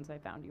was like, since I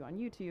found you on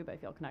YouTube, I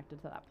feel connected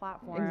to that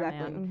platform.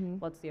 Exactly.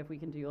 And let's see if we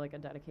can do like a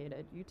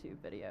dedicated YouTube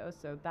video.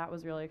 So that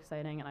was really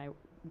exciting. And I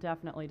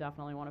definitely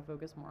want to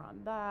focus more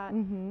on that.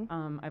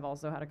 Mhm. I've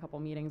also had a couple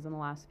meetings in the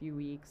last few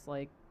weeks,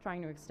 like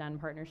trying to extend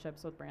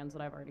partnerships with brands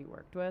that I've already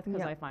worked with, because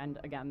Yep. I find,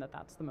 again, that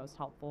that's the most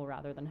helpful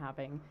rather than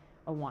having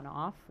a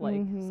one-off.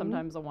 Like Mhm.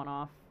 sometimes a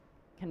one-off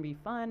can be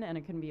fun and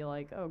it can be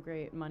like, oh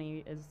great,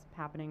 money is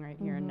happening right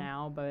here and Mhm.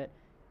 now, but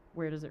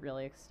where does it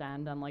really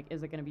extend, and like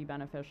is it going to be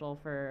beneficial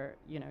for,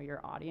 you know,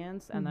 your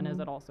audience, and then is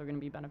Mhm. it also going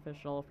to be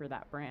beneficial for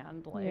that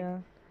brand? Like, Yeah.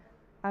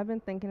 I've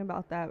been thinking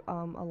about that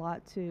a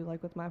lot too,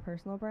 like with my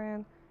personal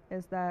brand,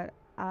 is that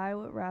I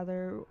would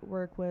rather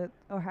work with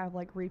or have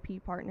like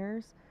repeat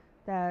partners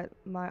that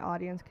my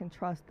audience can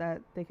trust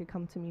that they could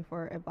come to me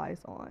for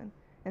advice on,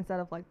 instead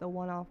of like the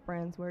one-off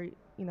brands where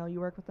you know you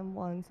work with them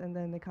once and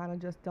then they kind of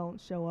just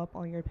don't show up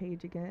on your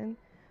page again.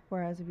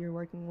 Whereas if you're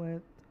working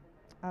with,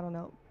 I don't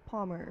know,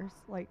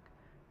 Palmer's like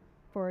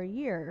for a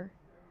year,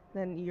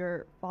 then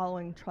your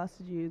following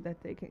trusted you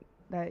that they can,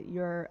 that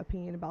your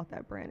opinion about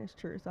that brand is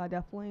true. So I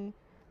definitely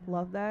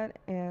love that,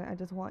 and I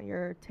just want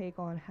your take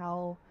on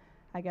how,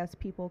 I guess,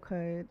 people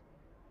could,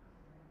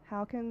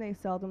 how can they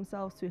sell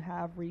themselves to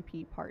have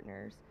repeat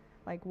partners?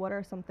 Like, what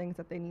are some things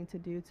that they need to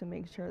do to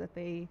make sure that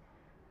they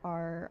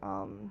are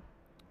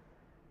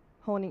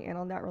honing in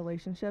on that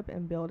relationship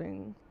and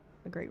building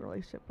a great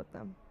relationship with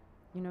them?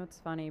 you know, it's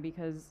funny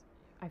because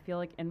I feel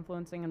like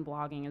influencing and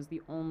blogging is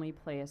the only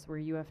place where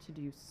you have to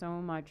do so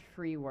much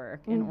free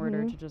work in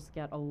order to just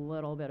get a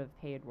little bit of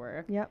paid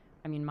work. Yep.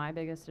 I mean, my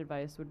biggest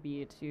advice would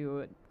be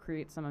to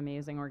create some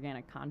amazing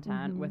organic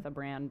content with a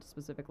brand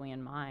specifically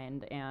in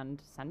mind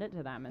and send it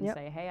to them and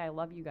say, hey, I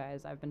love you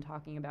guys. I've been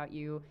talking about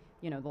you,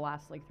 you know, the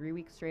last like 3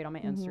 weeks straight on my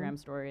Instagram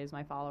stories.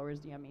 My followers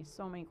DM me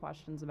so many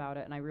questions about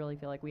it, and I really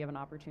feel like we have an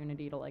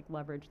opportunity to like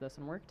leverage this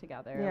and work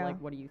together. Yeah. Like,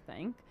 what do you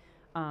think?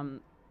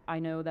 I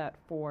know that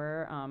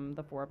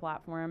the For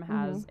platform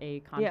has a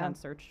content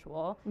search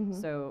tool.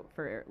 So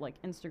for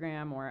like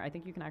Instagram, or I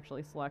think you can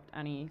actually select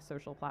any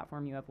social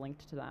platform you have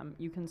linked to them,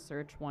 you can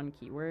search one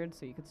keyword.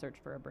 So you could search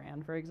for a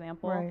brand, for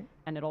example, Right.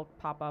 and it'll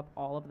pop up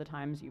all of the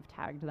times you've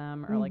tagged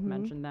them or like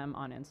mentioned them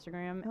on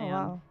Instagram. Oh, and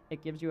wow.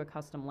 it gives you a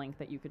custom link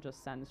that you could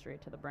just send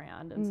straight to the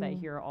brand and say,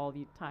 here are all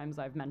the times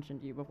I've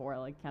mentioned you before.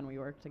 Like, can we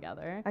work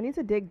together? I need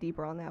to dig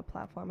deeper on that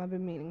platform. I've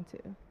been meaning to.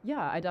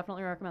 Yeah, I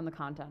definitely recommend the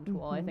content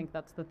tool. I think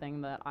that's the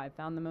thing that I've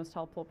found the most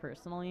helpful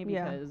personally,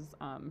 Yeah. because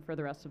for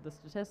the rest of the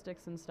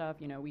statistics and stuff,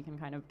 you know, we can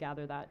kind of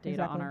gather that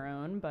data on Exactly. our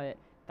own, but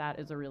that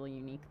is a really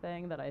unique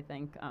thing that I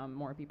think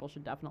more people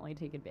should definitely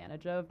take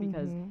advantage of,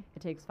 because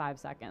it takes 5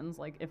 seconds.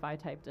 Like if I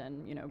typed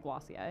in, you know,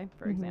 Glossier,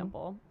 for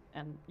example,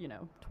 and, you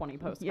know, 20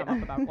 posts come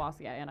up about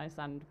Glossier, and I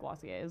send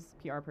Glossier's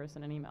PR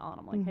person an email and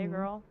I'm like, hey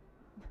girl,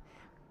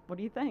 what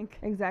do you think?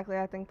 Exactly.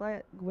 I think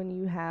that when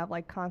you have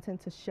like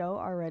content to show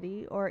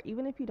already, or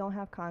even if you don't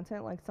have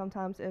content, like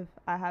sometimes if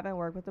I haven't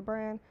worked with a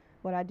brand,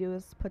 what I do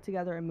is put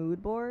together a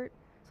mood board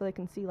so they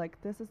can see like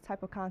this is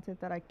type of content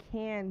that I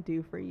can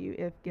do for you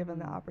if given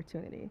the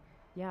opportunity.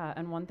 Yeah,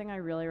 and one thing I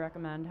really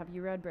recommend, have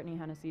you read Brittany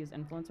Hennessy's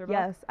influencer book?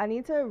 Yes, I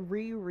need to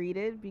reread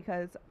it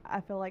because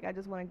I feel like I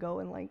just want to go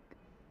and like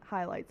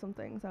highlight some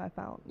things that I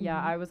found.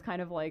 Yeah, I was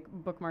kind of like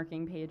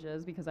bookmarking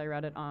pages because I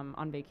read it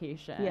on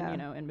vacation, Yeah. you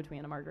know, in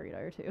between a margarita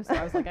or two. So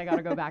I was like, I got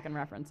to go back and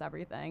reference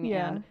everything.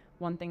 Yeah. And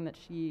one thing that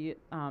she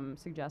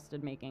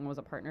suggested making was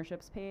a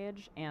partnerships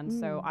page. And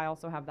so I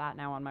also have that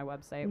now on my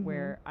website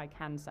where I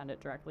can send it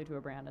directly to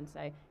a brand and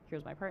say,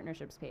 here's my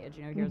partnerships page.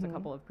 You know, here's a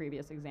couple of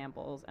previous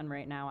examples. And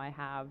right now I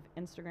have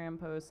Instagram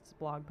posts,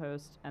 blog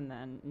posts, and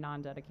then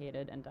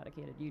non-dedicated and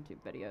dedicated YouTube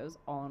videos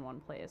all in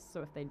one place.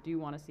 So if they do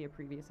want to see a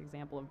previous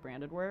example of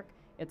branded work,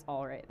 it's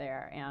all right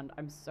there. And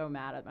I'm so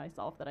mad at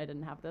myself that I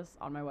didn't have this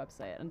on my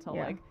website until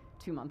like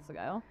 2 months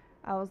ago.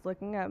 I was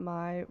looking at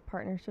my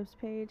partnerships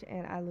page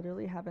and I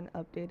literally haven't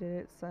updated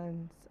it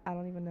since I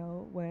don't even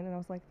know when, and I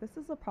was like, this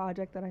is a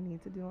project that I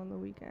need to do on the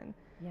weekend.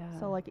 Yeah.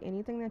 So like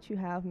anything that you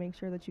have, make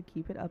sure that you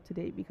keep it up to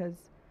date,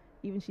 because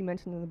even she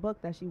mentioned in the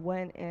book that she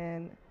went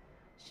and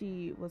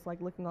she was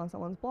like looking on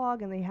someone's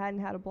blog and they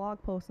hadn't had a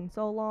blog post in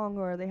so long,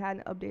 or they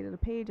hadn't updated a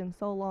page in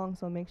so long.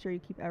 So make sure you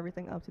keep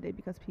everything up to date,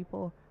 because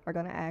people are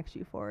going to ask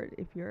you for it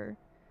if you're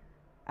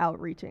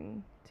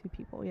outreaching to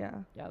people. Yeah,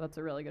 that's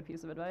a really good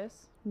piece of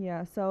advice.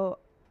 Yeah. So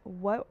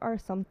what are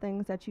some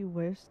things that you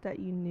wish that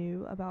you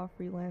knew about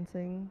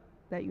freelancing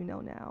that you know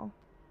now?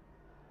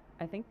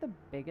 I think the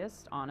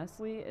biggest,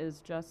 honestly,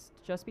 is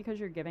just because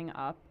you're giving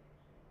up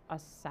a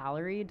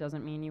salary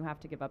doesn't mean you have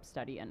to give up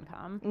steady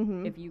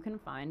income. If you can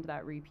find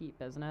that repeat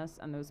business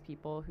and those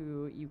people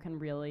who you can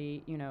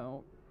really, you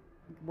know,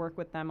 work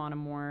with them on a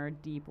more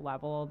deep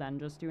level than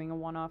just doing a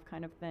one-off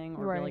kind of thing,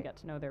 or really get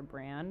to know their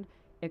brand,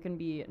 it can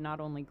be not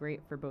only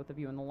great for both of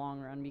you in the long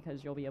run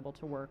because you'll be able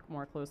to work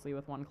more closely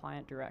with one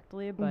client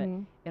directly, but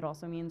it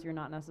also means you're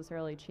not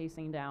necessarily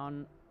chasing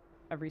down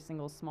every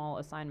single small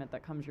assignment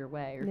that comes your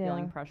way or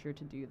feeling pressure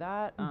to do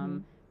that.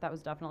 That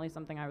was definitely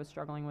something I was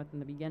struggling with in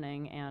the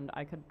beginning, and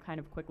I could kind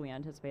of quickly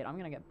anticipate I'm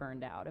going to get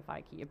burned out if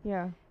I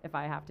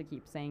have to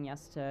keep saying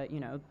yes to, you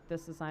know,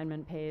 this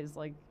assignment pays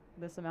like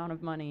this amount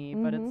of money,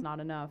 but it's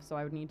not enough. So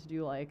I would need to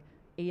do like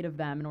 8 of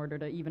them in order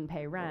to even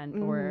pay rent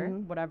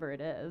or whatever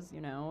it is,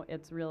 you know.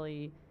 It's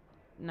really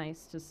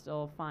nice to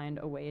still find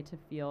a way to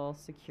feel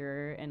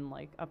secure in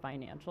like a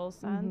financial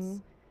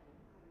sense.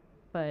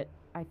 But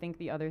I think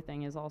the other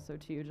thing is also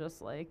too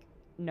just like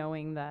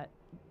knowing that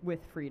with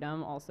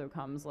freedom also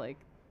comes like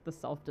the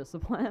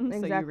self-discipline.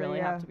 So you really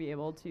have to be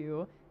able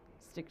to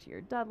stick to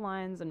your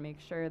deadlines and make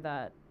sure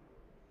that,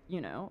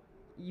 you know,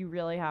 you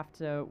really have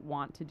to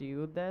want to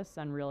do this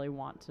and really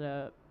want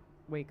to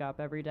wake up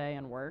every day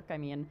and work. I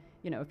mean,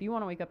 you know, if you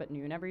want to wake up at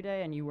noon every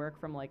day and you work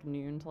from like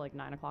noon to like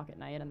 9 o'clock at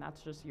night and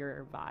that's just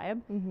your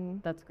vibe,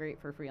 that's great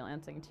for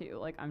freelancing too.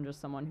 Like I'm just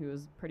someone who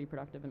is pretty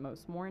productive in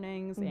most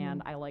mornings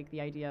and I like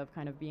the idea of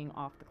kind of being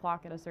off the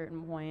clock at a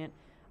certain point.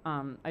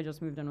 I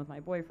just moved in with my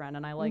boyfriend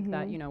and I like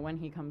that, you know, when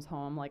he comes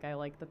home, like I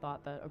like the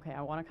thought that, okay,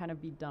 I want to kind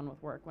of be done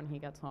with work when he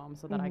gets home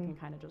so that I can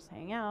kind of just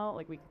hang out,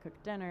 like we can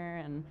cook dinner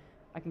and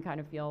I can kind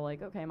of feel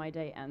like, okay, my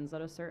day ends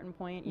at a certain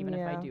point, even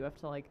if I do have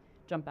to like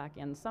jump back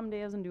in some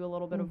days and do a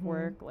little bit of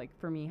work. Like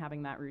for me,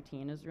 having that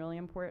routine is really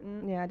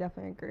important. Yeah, I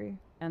definitely agree.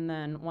 And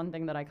then one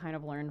thing that I kind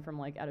of learned from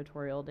like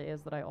editorial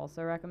days that I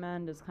also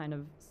recommend is kind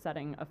of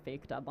setting a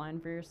fake deadline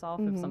for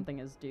yourself if something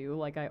is due.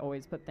 Like I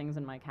always put things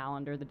in my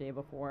calendar the day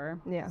before.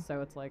 Yeah.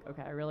 So it's like,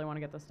 okay, I really want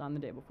to get this done the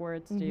day before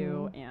it's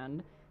due.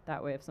 And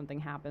that way if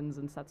something happens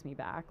and sets me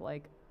back,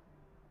 like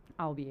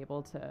I'll be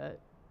able to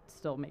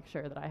still make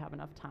sure that I have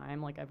enough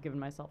time. Like I've given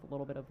myself a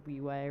little bit of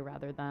leeway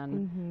rather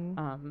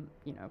than,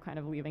 you know, kind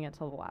of leaving it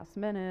till the last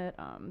minute.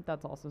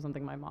 That's also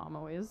something my mom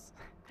always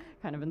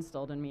kind of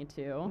instilled in me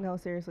too. No,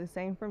 seriously,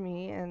 same for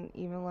me. And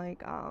even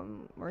like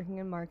working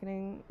in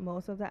marketing,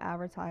 most of the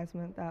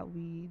advertisement that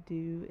we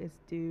do is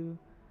due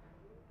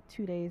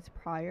 2 days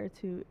prior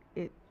to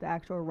it, the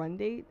actual run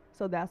date.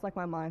 So that's like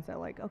my mindset,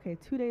 like, okay,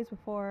 2 days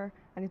before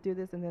I need to do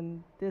this, and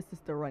then this is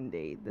the run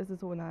date. This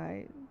is when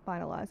I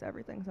finalize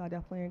everything. So I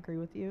definitely agree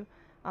with you.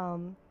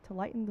 To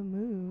lighten the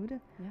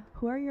mood,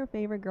 who are your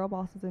favorite girl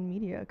bosses in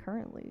media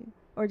currently,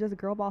 or just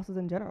girl bosses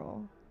in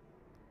general?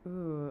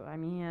 Ooh, I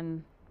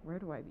mean, where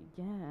do I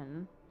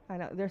begin? I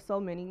know there's so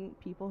many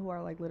people who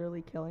are like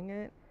literally killing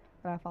it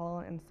that I follow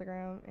on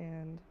Instagram,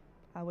 and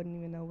I wouldn't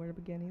even know where to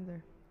begin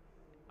either.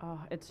 Oh,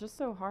 it's just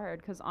so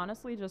hard because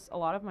honestly, just a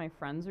lot of my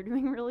friends are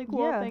doing really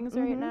cool things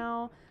right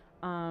now.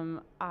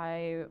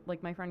 I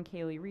like my friend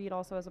Kaylee Reed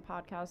also has a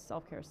podcast,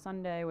 Self Care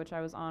Sunday, which I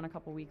was on a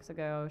couple weeks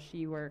ago.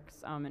 She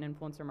works in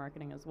influencer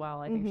marketing as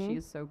well. I think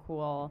she's so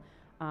cool.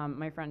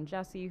 My friend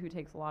Jessie, who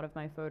takes a lot of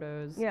my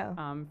photos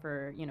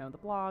for, you know, the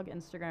blog,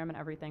 Instagram, and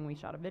everything. We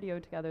shot a video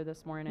together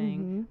this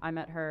morning. I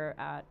met her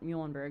at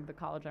Muhlenberg, the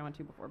college I went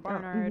to before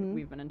Barnard.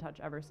 We've been in touch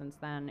ever since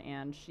then,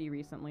 and she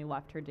recently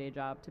left her day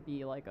job to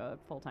be like a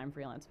full-time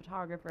freelance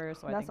photographer.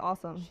 So that's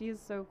awesome. She's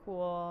so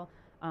cool.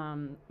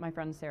 My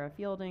friend Sarah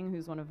Fielding,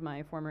 who's one of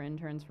my former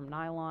interns from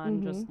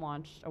Nylon, just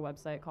launched a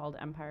website called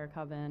Empire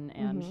Coven,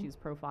 and she's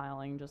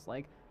profiling just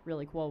like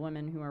really cool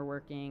women who are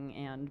working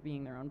and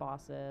being their own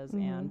bosses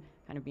and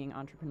kind of being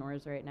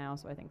entrepreneurs right now.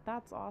 So I think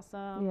that's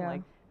awesome.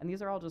 Like, and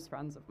these are all just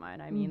friends of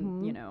mine. I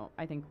mean, you know,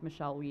 I think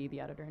Michelle Lee,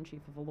 the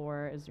editor-in-chief of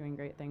Allure, is doing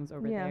great things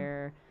over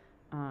there.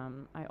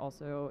 I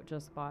also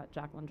just bought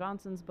Jacqueline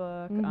Johnson's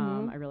book.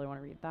 I really want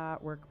to read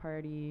that. Work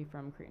Party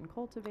from Create and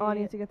Cultivate. Oh, I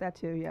need to get that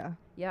too,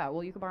 Yeah,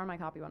 well, you can borrow my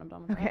copy when I'm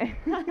done with it.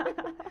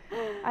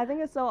 I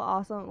think it's so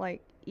awesome.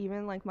 Like,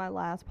 even like my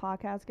last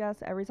podcast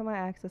guest, every time I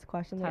ask this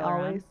question, they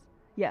always...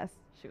 Yes.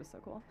 She was so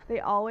cool. They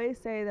always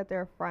say that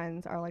their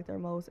friends are like their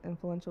most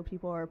influential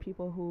people or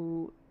people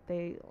who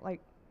they like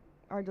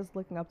are just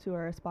looking up to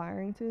or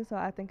aspiring to. So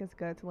I think it's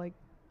good to like,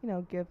 you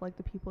know, give like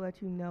the people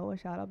that you know a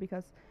shout out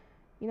because,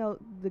 you know,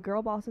 the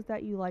girl bosses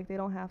that you like, they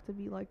don't have to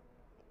be like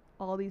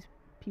all these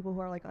people who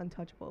are like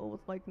untouchable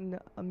with like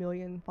a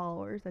million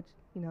followers that,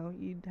 you know,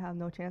 you'd have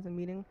no chance of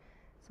meeting.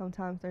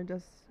 Sometimes they're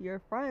just your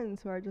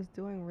friends who are just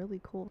doing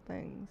really cool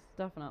things.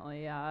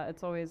 Definitely, yeah.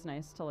 It's always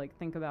nice to like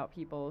think about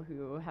people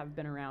who have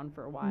been around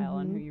for a while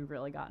and who you've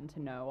really gotten to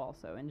know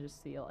also, and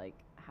just see like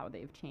how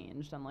they've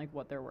changed and like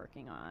what they're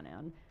working on.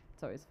 And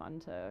it's always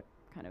fun to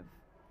kind of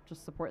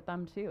just support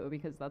them too,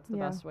 because that's the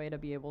best way to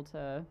be able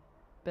to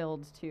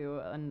build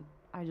too. And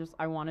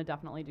I want to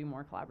definitely do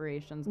more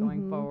collaborations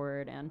going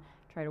forward and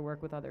try to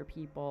work with other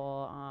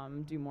people,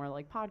 do more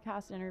like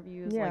podcast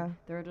interviews. Like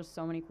there are just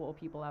so many cool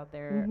people out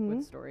there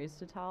with stories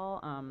to tell.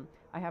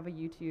 I have a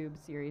YouTube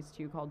series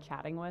too called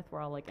Chatting With,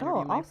 where I'll like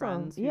interview my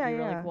friends who do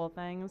really cool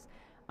things.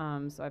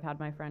 So I've had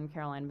my friend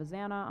Caroline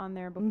Vazana on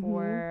there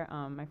before,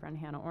 my friend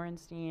Hannah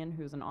Orenstein,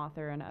 who's an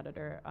author and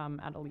editor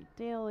at Elite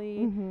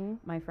Daily,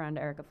 my friend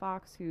Erica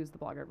Fox, who's the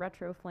blogger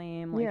Retro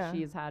Flame. Like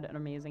she's had an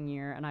amazing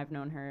year, and I've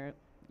known her,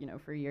 you know,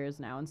 for years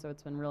now, and so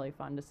it's been really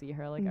fun to see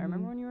her. Like, I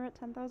remember when you were at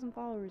 10,000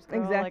 followers, girl.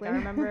 Exactly. Like, I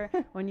remember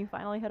when you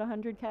finally hit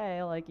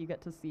 100K, like, you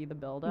get to see the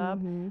build-up.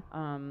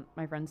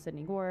 My friend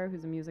Sydney Gore,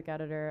 who's a music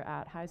editor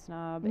at High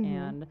Snob,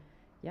 and,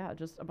 yeah,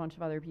 just a bunch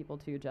of other people,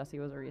 too. Jessie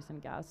was a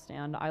recent guest,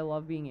 and I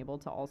love being able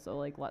to also,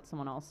 like, let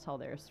someone else tell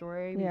their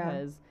story,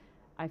 because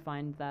I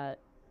find that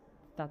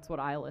that's what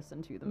I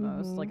listen to the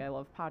most. Mhm. Like, I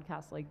love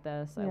podcasts like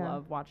this. I Yeah.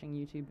 love watching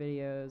YouTube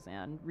videos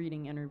and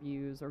reading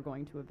interviews or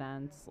going to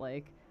events.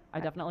 Like, I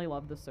definitely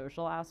love the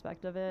social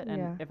aspect of it. And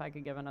Yeah. if I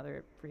could give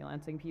another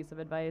freelancing piece of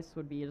advice,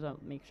 would be to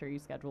make sure you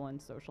schedule in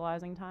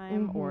socializing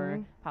time or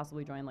Mhm.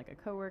 possibly join like a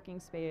co-working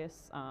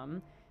space,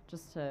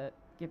 just to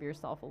give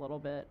yourself a little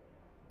bit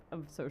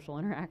of social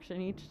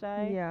interaction each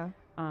day. Yeah.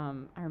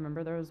 I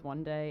remember there was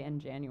one day in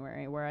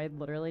January where I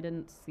literally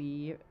didn't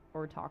see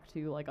or talk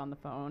to, like, on the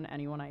phone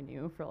anyone I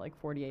knew for like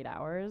 48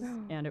 hours,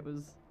 and it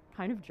was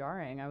kind of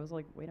jarring. I was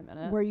like, wait a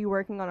minute. Were you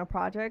working on a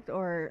project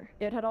or?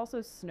 It had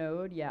also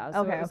snowed, yeah.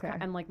 So Okay, it was okay.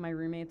 and like my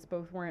roommates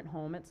both weren't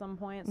home at some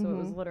point, so it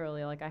was Mhm.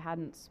 literally like I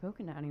hadn't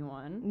spoken to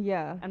anyone.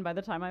 Yeah. And by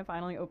the time I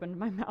finally opened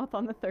my mouth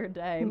on the third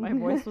day, my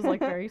voice was like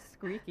very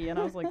squeaky, and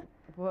I was like,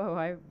 whoa,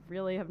 I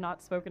really have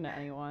not spoken to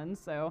anyone.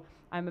 So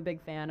I'm a big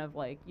fan of,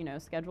 like, you know,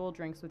 schedule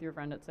drinks with your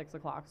friend at 6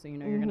 o'clock so you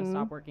know you're going to Mhm.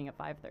 stop working at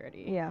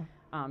 5:30. Yeah.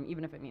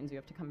 Even if it means you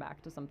have to come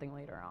back to something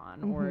later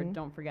on, or Mhm.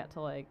 don't forget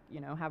to, like, you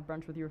know, have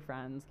brunch with your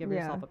friends, give Yeah.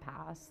 yourself a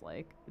pass.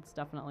 Like, it's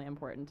definitely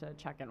important to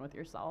check in with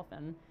yourself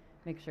and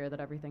make sure that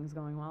everything's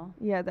going well.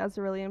 Yeah, that's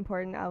really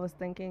important. I was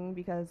thinking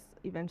because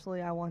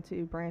eventually I want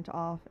to branch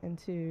off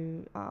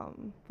into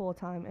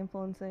full-time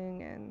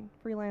influencing and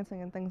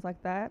freelancing and things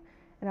like that.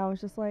 And I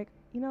was just like,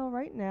 you know,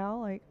 right now,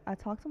 like, I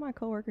talk to my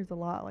coworkers a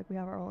lot. Like, we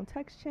have our own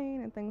text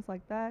chain and things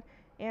like that.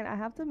 And I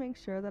have to make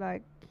sure that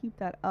I keep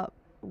that up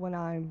when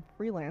I'm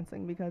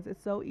freelancing because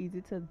it's so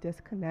easy to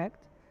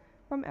disconnect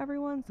from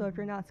everyone. So if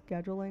you're Mhm. not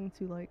scheduling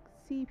to, like,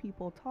 see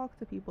people, talk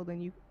to people,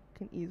 then you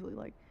can easily,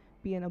 like,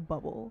 be in a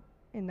bubble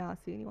and not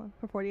see anyone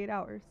for 48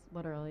 hours.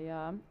 Literally,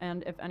 yeah.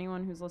 And if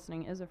anyone who's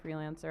listening is a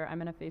freelancer,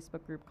 I'm in a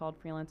Facebook group called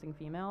Freelancing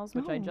Females,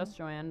 which I Oh. just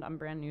joined. I'm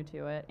brand new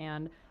to it.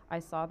 And I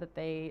saw that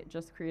they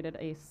just created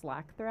a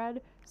Slack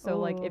thread. So,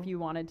 like, if Ooh. you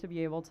wanted to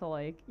be able to,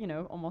 like, you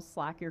know, almost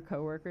Slack your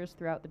coworkers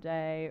throughout the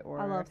day, or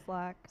I love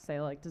Slack. say,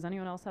 like, does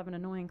anyone else have an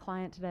annoying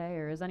client today,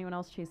 or is anyone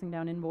else chasing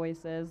down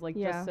invoices, like,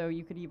 Yeah. just so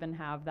you could even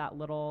have that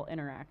little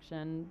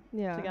interaction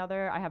Yeah.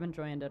 together. I haven't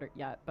joined it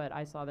yet, but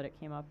I saw that it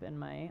came up in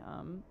my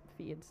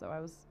feed, so I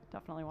was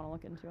definitely want to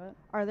look into it.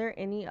 Are there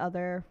any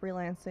other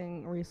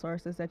freelancing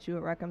resources that you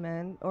would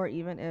recommend, or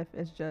even if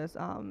it's just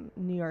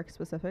New York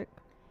specific?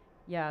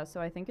 Yeah,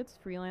 so I think it's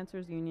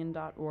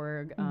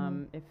freelancersunion.org.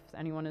 Mhm. If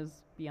anyone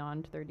is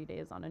beyond 30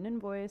 days on an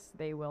invoice,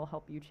 they will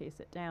help you chase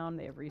it down.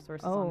 They have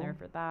resources on there Oh.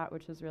 for that,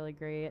 which is really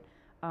great.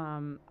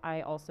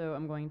 I also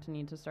am going to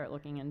need to start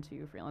looking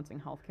into freelancing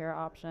healthcare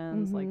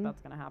options. Like, Mhm. that's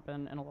going to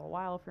happen in a little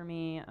while for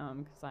me,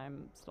 because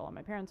I'm still at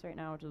my parents' right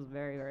now, which is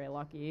very, very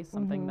lucky.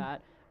 Something Mhm.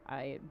 that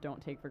I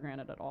don't take for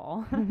granted at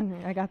all.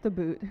 I got the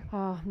boot.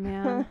 Oh,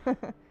 man.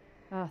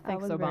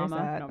 Thanks, was very Obama.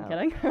 sad. No, I'm Oh.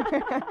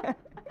 kidding.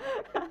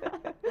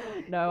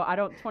 No, I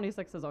don't.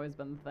 26 has always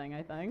been the thing,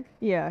 I think.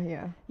 Yeah,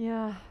 yeah.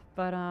 Yeah,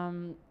 but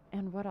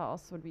and what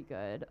else would be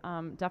good?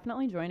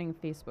 Definitely joining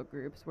Facebook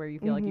groups where you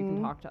feel like you can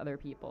Mhm. talk to other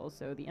people.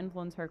 So the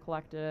Influencer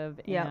Collective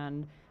Yep.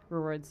 and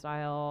Reward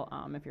Style.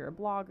 If you're a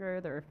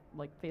blogger, there are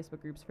like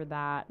Facebook groups for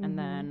that. Mhm. And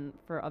then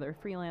for other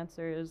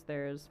freelancers,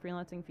 there's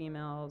Freelancing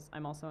Females.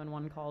 I'm also in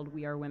one called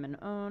We Are Women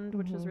Owned,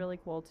 which is Mhm. really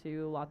cool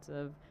too. Lots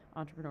of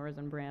entrepreneurs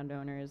and brand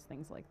owners,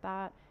 things like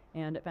that.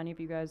 And if any of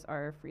you guys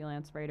are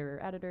freelance writer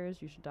or editors,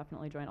 you should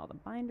definitely join all the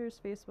Binders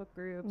Facebook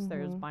groups.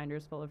 There's Mhm.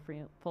 Binders full of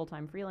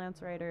full-time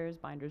freelance writers,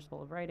 Binders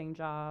full of writing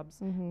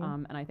jobs,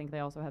 Mhm. and I think they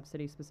also have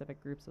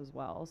city-specific groups as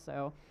well.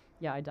 So,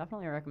 yeah, I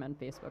definitely recommend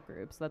Facebook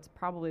groups. That's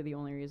probably the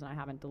only reason I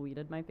haven't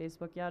deleted my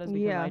Facebook yet, is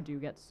because Yeah. I do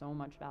get so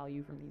much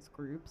value from these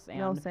groups.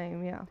 No, And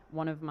same, yeah.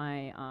 one of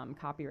my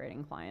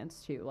copywriting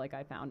clients too, like,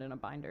 I found in a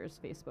Binders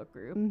Facebook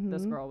group.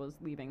 This Mhm. girl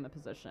was leaving the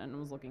position,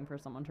 was looking for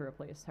someone to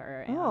replace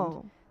her, and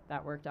Oh,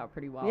 that worked out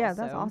pretty well. yeah,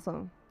 that's So,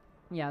 awesome.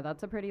 yeah,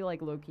 that's a pretty,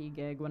 like, low-key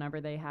gig. Whenever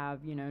they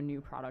have, you know,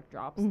 new product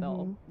drops,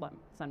 they'll Mhm.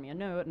 send me a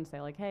note and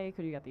say, like, hey,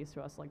 could you get these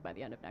to us, like, by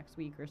the end of next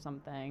week or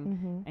something?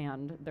 Mhm.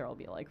 And there'll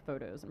be, like,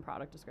 photos and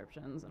product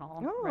descriptions, and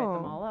I'll write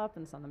them Oh. all up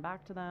and send them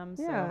back to them.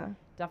 Yeah. So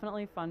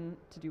definitely fun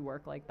to do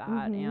work like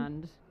that, Mhm.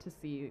 and to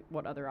see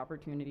what other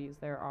opportunities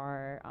there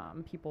are.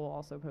 People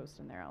also post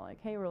in there, like,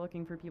 hey, we're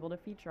looking for people to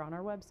feature on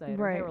our website,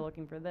 or hey, Right. we're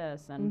looking for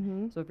this. And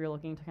Mhm. so if you're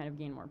looking to kind of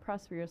gain more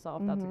press for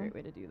yourself, that's a Mhm. great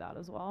way to do that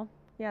as well.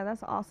 Yeah,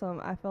 that's awesome.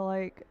 I feel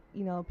like,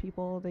 you know,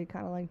 people, they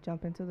kind of like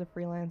jump into the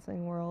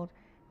freelancing world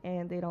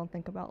and they don't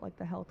think about like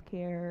the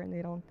healthcare, and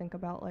they don't think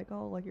about like,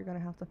 oh, like you're going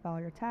to have to file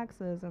your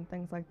taxes and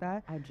things like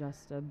that. I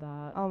just did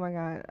that. Oh my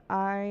God.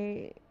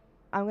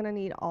 I'm going to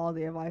need all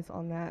the advice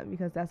on that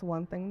because that's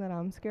one thing that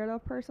I'm scared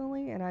of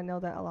personally. And I know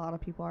that a lot of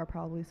people are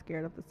probably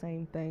scared of the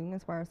same thing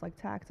as far as like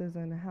taxes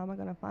and how am I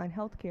going to find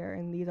healthcare.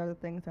 And these are the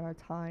things that are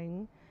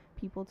tying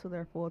people to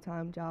their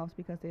full-time jobs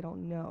because they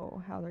don't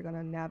know how they're going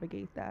to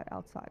navigate that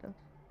outside of.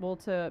 Well,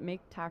 to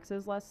make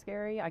taxes less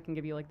scary, I can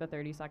give you like the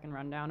 30-second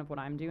rundown of what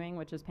I'm doing,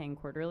 which is paying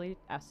quarterly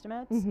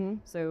estimates. Mm-hmm.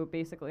 So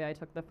basically, I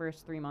took the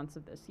first 3 months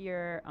of this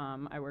year.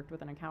 I worked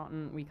with an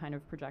accountant. We kind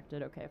of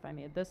projected, okay, if I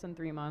made this in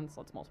 3 months,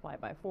 let's multiply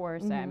it by 4.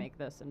 Say I Mhm. make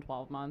this in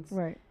 12 months.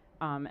 Right.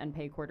 and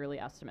pay quarterly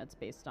estimates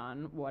based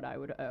on what I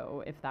would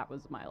owe if that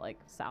was my like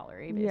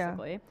salary, Yeah.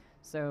 basically.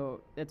 So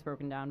it's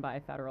broken down by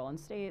federal and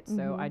state.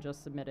 So I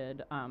just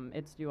submitted,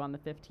 it's due on the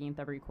 15th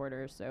every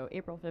quarter. So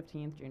April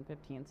 15th, June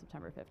 15th,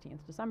 September 15th,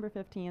 December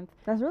 15th.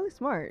 That's really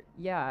smart.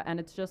 Yeah, and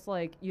it's just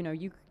like, you know,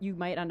 you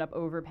might end up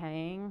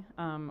overpaying,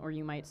 or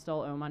you might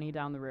still owe money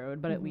down the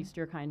road, but at least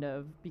you're kind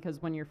of, because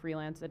when you're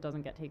freelance, it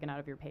doesn't get taken out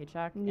of your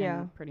paycheck.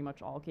 Yeah. In pretty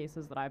much all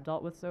cases that I've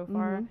dealt with so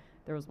far.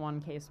 There was one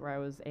case where I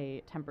was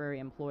a temporary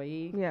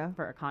employee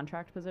for a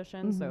contract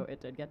position, so it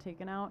did get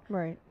taken out.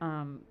 Right.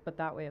 But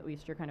that way, at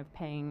least you're kind of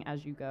paying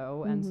as you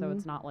go, and so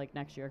it's not like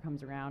next year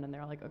comes around and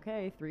they're like,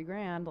 okay,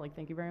 $3,000, like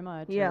thank you very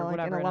much, Yeah, or like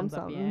whatever in a it lump ends up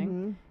sum.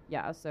 being.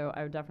 Yeah, so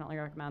I would definitely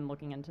recommend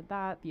looking into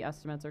that. The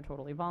estimates are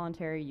totally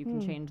voluntary. You can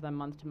change them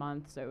month to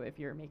month. So if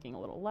you're making a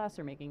little less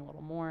or making a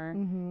little more,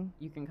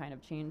 you can kind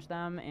of change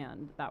them.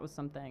 And that was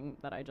something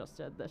that I just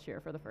did this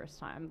year for the first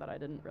time that I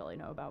didn't really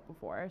know about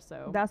before.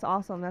 So That's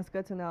awesome. That's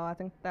good to know. I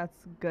think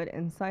that's good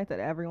insight that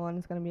everyone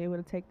is going to be able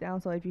to take down.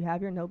 So if you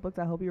have your notebooks,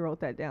 I hope you wrote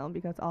that down,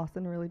 because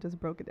Austin really just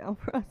broke it down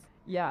for us.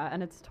 yeah,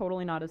 and it's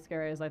totally not as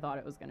scary as I thought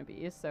it was going to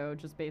be. So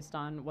just based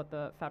on what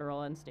the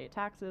federal and state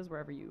taxes,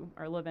 wherever you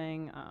are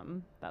living,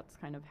 that's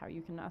kind of how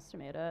you can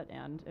estimate it,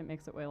 and it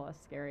makes it way less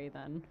scary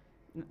than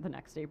the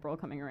next April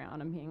coming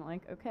around and being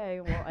like,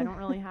 okay, well, I don't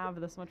really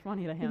have this much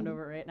money to hand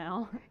over right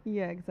now.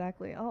 Yeah,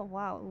 exactly. Oh,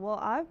 wow. Well,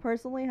 I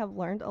personally have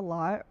learned a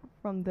lot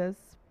from this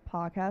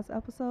podcast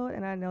episode,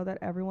 and I know that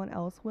everyone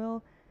else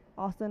will.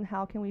 Austin,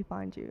 how can we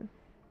find you?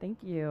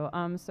 Thank you.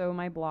 So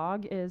my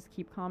blog is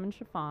Keep Calm and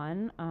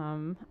Chiffon.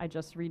 I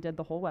just redid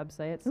the whole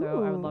website,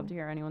 so I would love to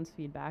hear anyone's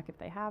feedback if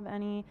they have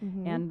any.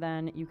 And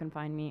then you can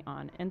find me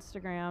on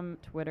Instagram,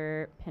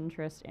 Twitter,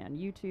 Pinterest, and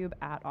YouTube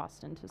at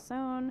Austin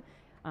Tassone.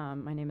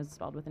 My name is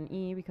spelled with an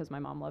E because my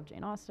mom loved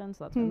Jane Austen,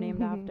 so that's what I'm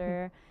named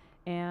after.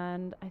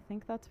 And I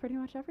think that's pretty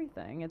much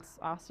everything. It's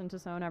Austin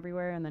Tassone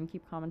everywhere, and then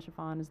Keep Calm and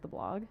Chiffon is the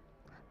blog.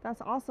 That's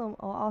awesome.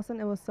 Oh, Austin,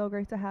 it was so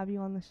great to have you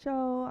on the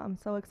show. I'm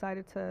so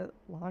excited to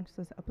launch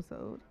this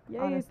episode. Yay,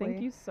 honestly.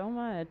 thank you so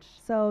much.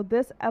 So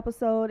this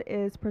episode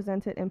is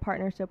presented in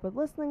partnership with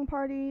Listening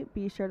Party.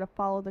 Be sure to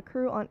follow the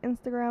crew on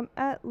Instagram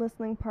at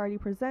Listening Party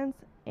Presents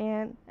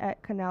and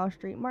at Canal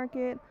Street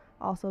Market.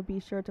 Also be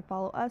sure to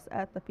follow us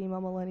at the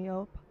Female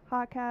Millennial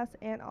Podcast,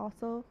 and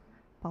also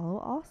follow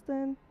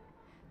Austin.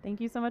 Thank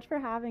you so much for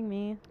having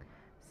me.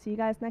 See you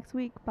guys next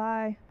week.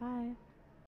 Bye. Bye.